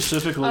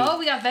specifically. Oh,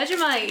 we got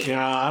Vegemite.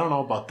 Yeah, I don't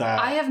know about that.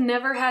 I have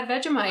never had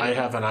Vegemite. I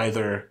haven't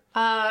either.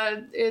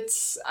 I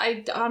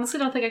honestly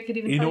don't think I could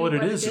even. You know what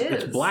it is?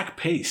 It's black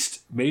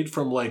paste made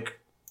from like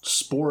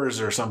spores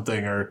or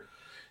something, or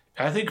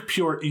I think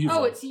pure evil.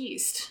 Oh, it's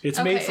yeast.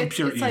 It's made from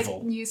pure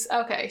evil. Like yeast.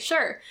 Okay,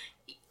 sure.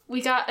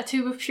 We got a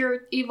tube of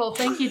pure evil.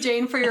 Thank you,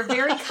 Jane, for your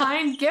very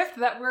kind gift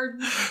that we're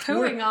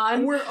pooing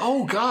on.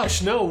 Oh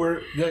gosh, no,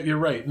 you're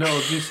right.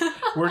 No,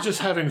 we're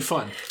just having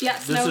fun.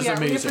 Yes, this is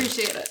amazing. We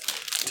appreciate it.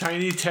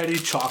 Tiny Teddy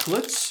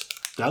chocolates.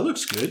 That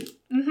looks good.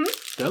 Mm-hmm.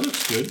 That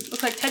looks good.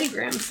 Looks like Teddy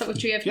Grahams. So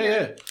what you have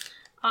here?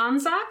 Yeah.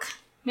 Anzac,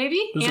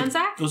 maybe?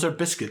 Anzac? Those are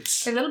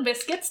biscuits. They're little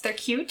biscuits. They're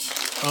cute.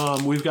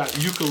 We've got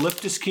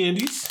eucalyptus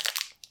candies.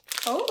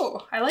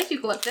 Oh, I like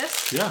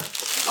eucalyptus. Yeah.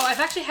 Oh, I've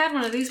actually had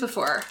one of these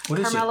before. What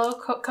is Carmelo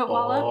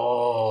koala.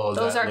 Oh,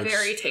 those are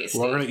very tasty.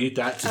 We're going to eat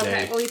that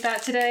today. Okay, we'll eat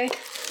that today.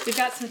 We've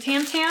got some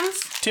Tam Tams.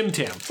 Tim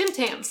Tam. Tim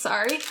Tams,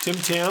 sorry. Tim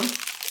Tam.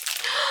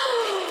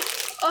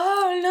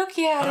 Oh, look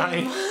at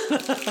him.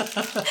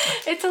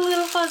 It's a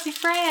little fuzzy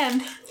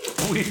friend.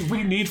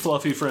 We need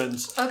fluffy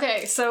friends.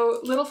 Okay, so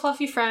little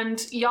fluffy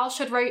friend, y'all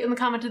should write in the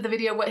comment of the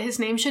video what his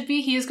name should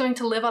be. He is going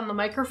to live on the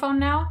microphone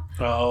now.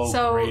 Oh,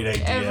 so great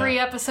idea. Every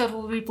episode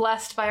will be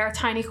blessed by our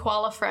tiny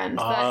koala friend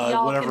that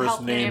y'all whatever can help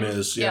his name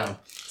is. Yeah.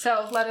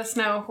 So let us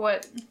know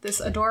what this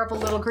adorable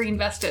little green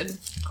vested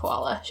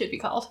koala should be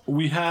called.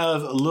 We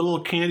have little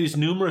candies,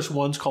 numerous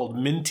ones called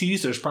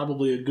minties. There's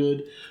probably a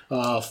good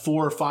 4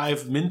 or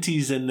 5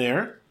 minties in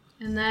there.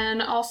 And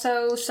then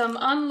also some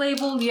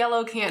unlabeled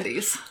yellow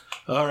candies.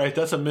 All right,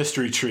 that's a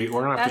mystery treat.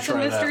 We're going to have to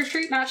try that. That's a mystery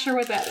treat? Not sure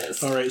what that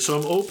is. All right, so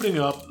I'm opening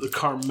up the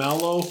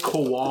Carmelo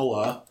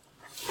Koala.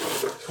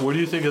 What do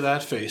you think of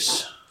that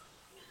face?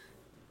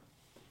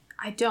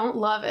 I don't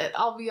love it,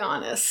 I'll be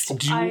honest.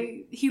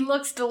 He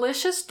looks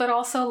delicious, but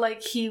also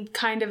like he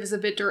kind of is a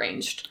bit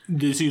deranged.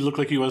 Does he look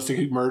like he wants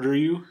to murder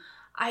you?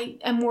 I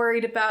am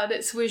worried about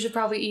it, so we should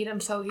probably eat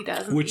him so he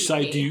doesn't. Which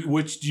side do you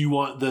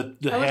want the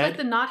head? I would like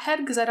the not head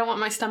because I don't want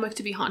my stomach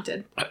to be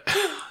haunted.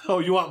 Oh,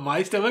 you want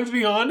my stomach to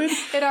be haunted?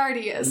 It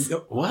already is.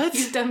 What?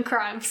 You've done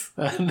crimes.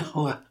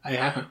 No, I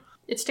haven't.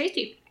 It's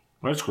tasty.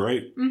 That's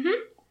great. Mm-hmm.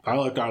 I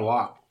like that a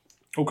lot.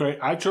 Okay,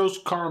 I chose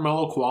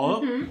Caramello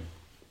Koala. Mm-hmm.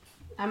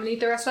 I'm going to eat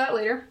the rest of that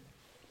later.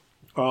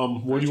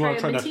 What do you want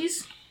to try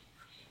next?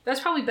 That's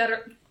probably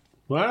better.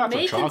 Well,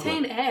 May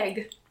contain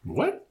egg.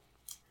 What?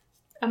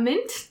 A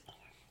mint?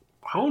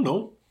 I don't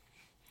know.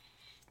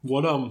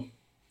 What do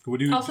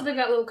you... Also, they've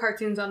got little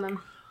cartoons on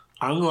them.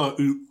 I'm going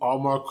to eat all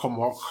my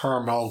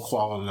Caramel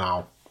Koala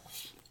now.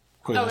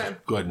 Okay.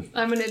 Good.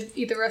 I'm going to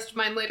eat the rest of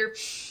mine later.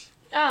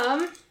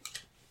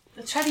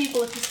 Let's try the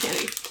eucalyptus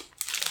candy.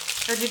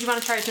 Or did you want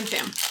to try Tim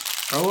Tam?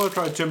 I want to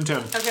try Tim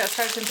Tam. Okay, let's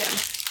try Tim Tam.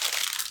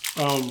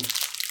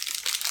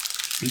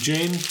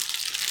 Jane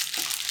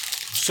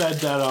said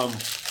that,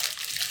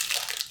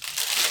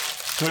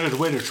 there's a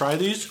way to try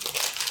these.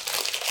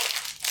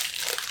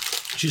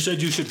 She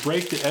said you should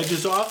break the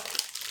edges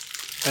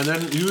off and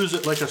then use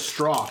it like a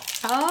straw.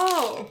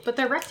 Oh, but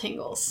they're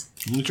rectangles.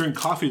 You drink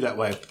coffee that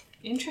way.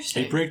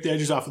 Interesting. You break the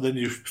edges off and then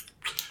you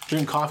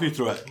drink coffee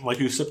through it. Like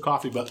you sip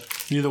coffee, but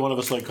neither one of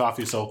us like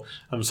coffee, so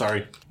I'm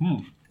sorry.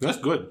 That's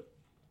good.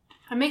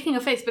 I'm making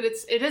a face, but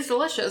it is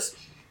delicious.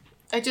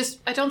 I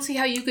don't see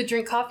how you could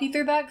drink coffee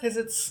through that because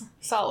it's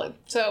solid.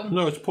 So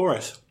no, it's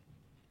porous.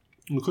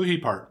 The cookie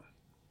part.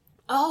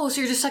 Oh,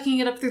 so you're just sucking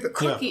it up through the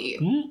cookie.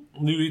 Yeah.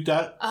 Mm-hmm. You eat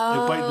that.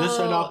 Oh, bite this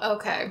end off.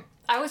 Okay.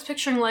 I was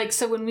picturing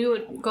so when we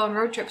would go on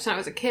road trips when I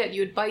was a kid,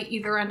 you would bite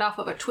either end off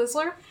of a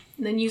Twizzler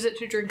and then use it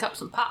to drink up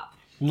some pop.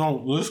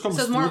 No, this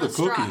comes through the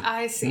cookie. Straw.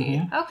 I see.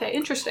 Mm-hmm. Okay,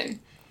 interesting.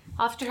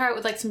 I'll have to try it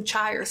with some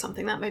chai or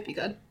something. That might be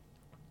good.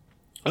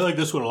 I like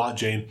this one a lot,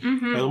 Jane.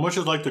 Mm-hmm. As much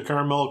as like the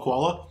Caramel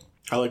Koala,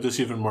 I like this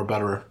even more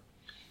better.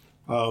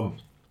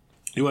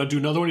 You want to do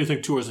another one? Or you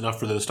think 2 is enough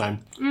for this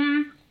time?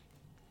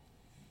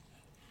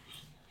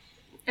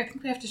 I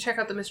think we have to check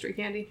out the mystery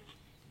candy.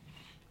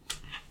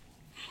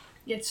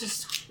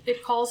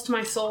 It calls to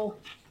my soul.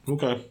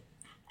 Okay.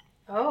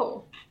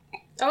 Oh,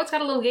 it's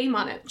got a little game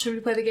on it. Should we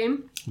play the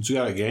game? It's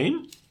got a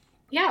game?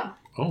 Yeah.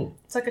 Oh.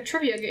 It's like a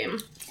trivia game,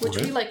 which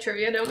we like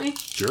trivia, don't we?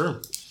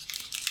 Sure.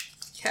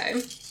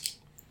 Okay.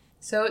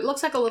 So it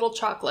looks like a little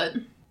chocolate.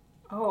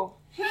 Oh.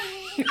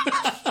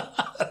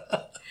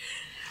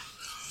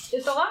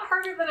 It's a lot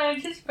harder than I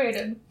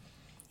anticipated.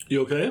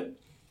 You okay?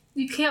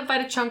 You can't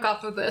bite a chunk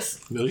off of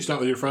this. At least not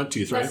with your front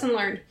teeth, right? Lesson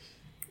learned.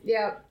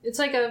 Yeah, it's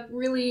like a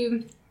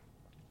really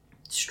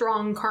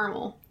strong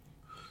caramel.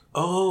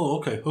 Oh,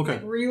 okay.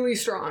 Like really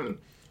strong.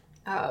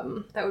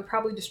 That would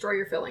probably destroy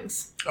your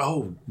fillings.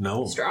 Oh,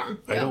 no. Strong.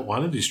 I don't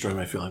want to destroy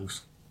my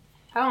fillings.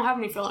 I don't have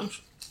any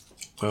fillings.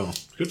 Well,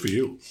 Good for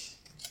you.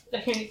 I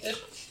can't eat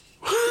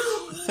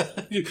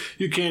it.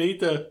 You can't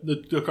eat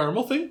the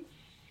caramel thing?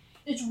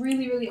 It's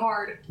really, really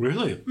hard.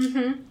 Really?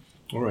 Mm-hmm.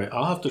 All right,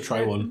 I'll have to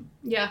try one.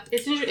 Yeah,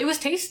 it was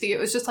tasty. It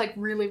was just like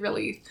really,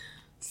 really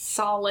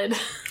solid.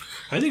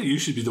 I think you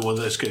should be the one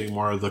that's getting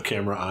more of the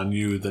camera on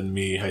you than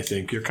me. I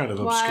think you're kind of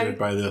obscured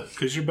by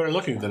because you're better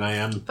looking than I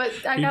am. But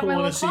I got my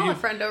little koala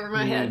friend over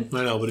my head.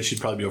 I know, but it should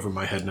probably be over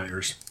my head, not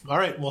yours. All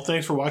right, well,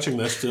 thanks for watching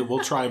this.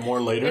 We'll try more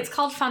later. It's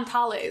called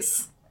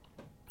Fantales.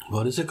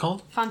 What is it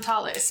called?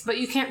 Fantales, but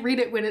you can't read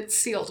it when it's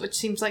sealed, which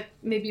seems like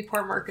maybe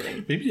poor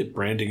marketing. Maybe a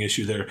branding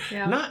issue there.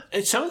 Yeah.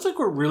 It sounds like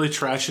we're really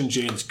trashing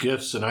Jane's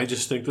gifts, and I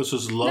just think this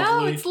was lovely.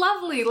 No, it's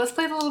lovely. Let's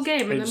play the little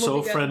game, and then we'll so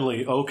be good.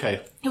 friendly.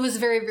 Okay. It was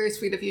very, very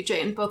sweet of you,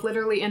 Jane, both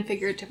literally and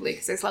figuratively,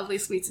 because there's lovely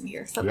sweets in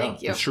here. So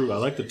thank you. It's true. I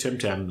like the Tim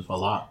Tams a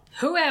lot.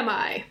 Who am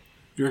I?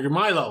 You're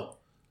Milo.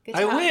 Good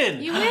I job.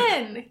 win. You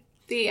win.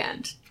 The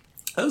end.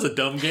 That was a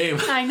dumb game.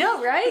 I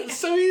know, right? It's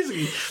so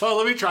easy. Well,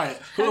 let me try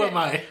it. Who am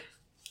I?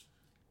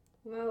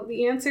 Well,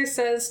 the answer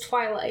says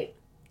Twilight.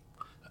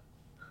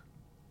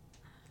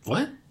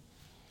 What?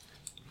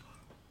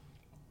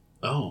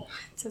 Oh.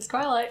 It says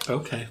Twilight.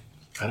 Okay.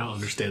 I don't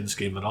understand this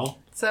game at all.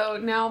 So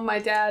now my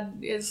dad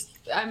is...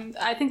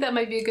 I think that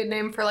might be a good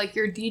name for, like,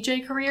 your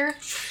DJ career.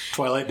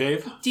 Twilight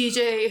Dave?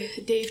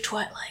 DJ Dave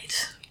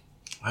Twilight.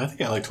 I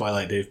think I like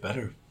Twilight Dave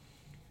better.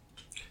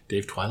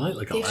 Dave Twilight?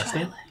 Like Dave a last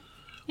Twilight. name?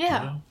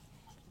 Yeah.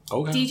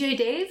 Okay. DJ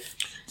Dave?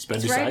 It's been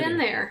It's decided. right in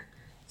there.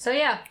 So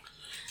yeah.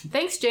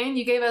 Thanks, Jane.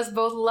 You gave us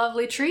both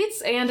lovely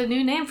treats and a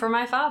new name for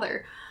my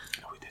father.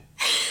 No, we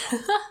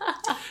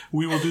didn't.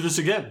 We will do this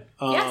again.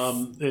 Yes.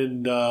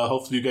 And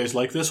hopefully you guys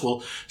like this.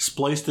 We'll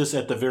splice this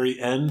at the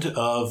very end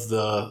of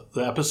the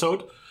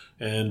episode.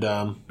 And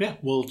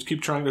we'll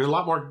keep trying. There's a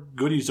lot more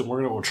goodies, and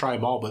we'll try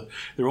them all. But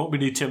there won't be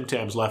any Tim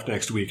Tams left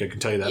next week. I can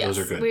tell you that. Yes,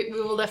 those are good. We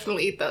will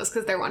definitely eat those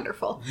because they're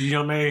wonderful.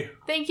 Yummy.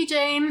 Thank you,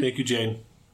 Jane. Thank you, Jane.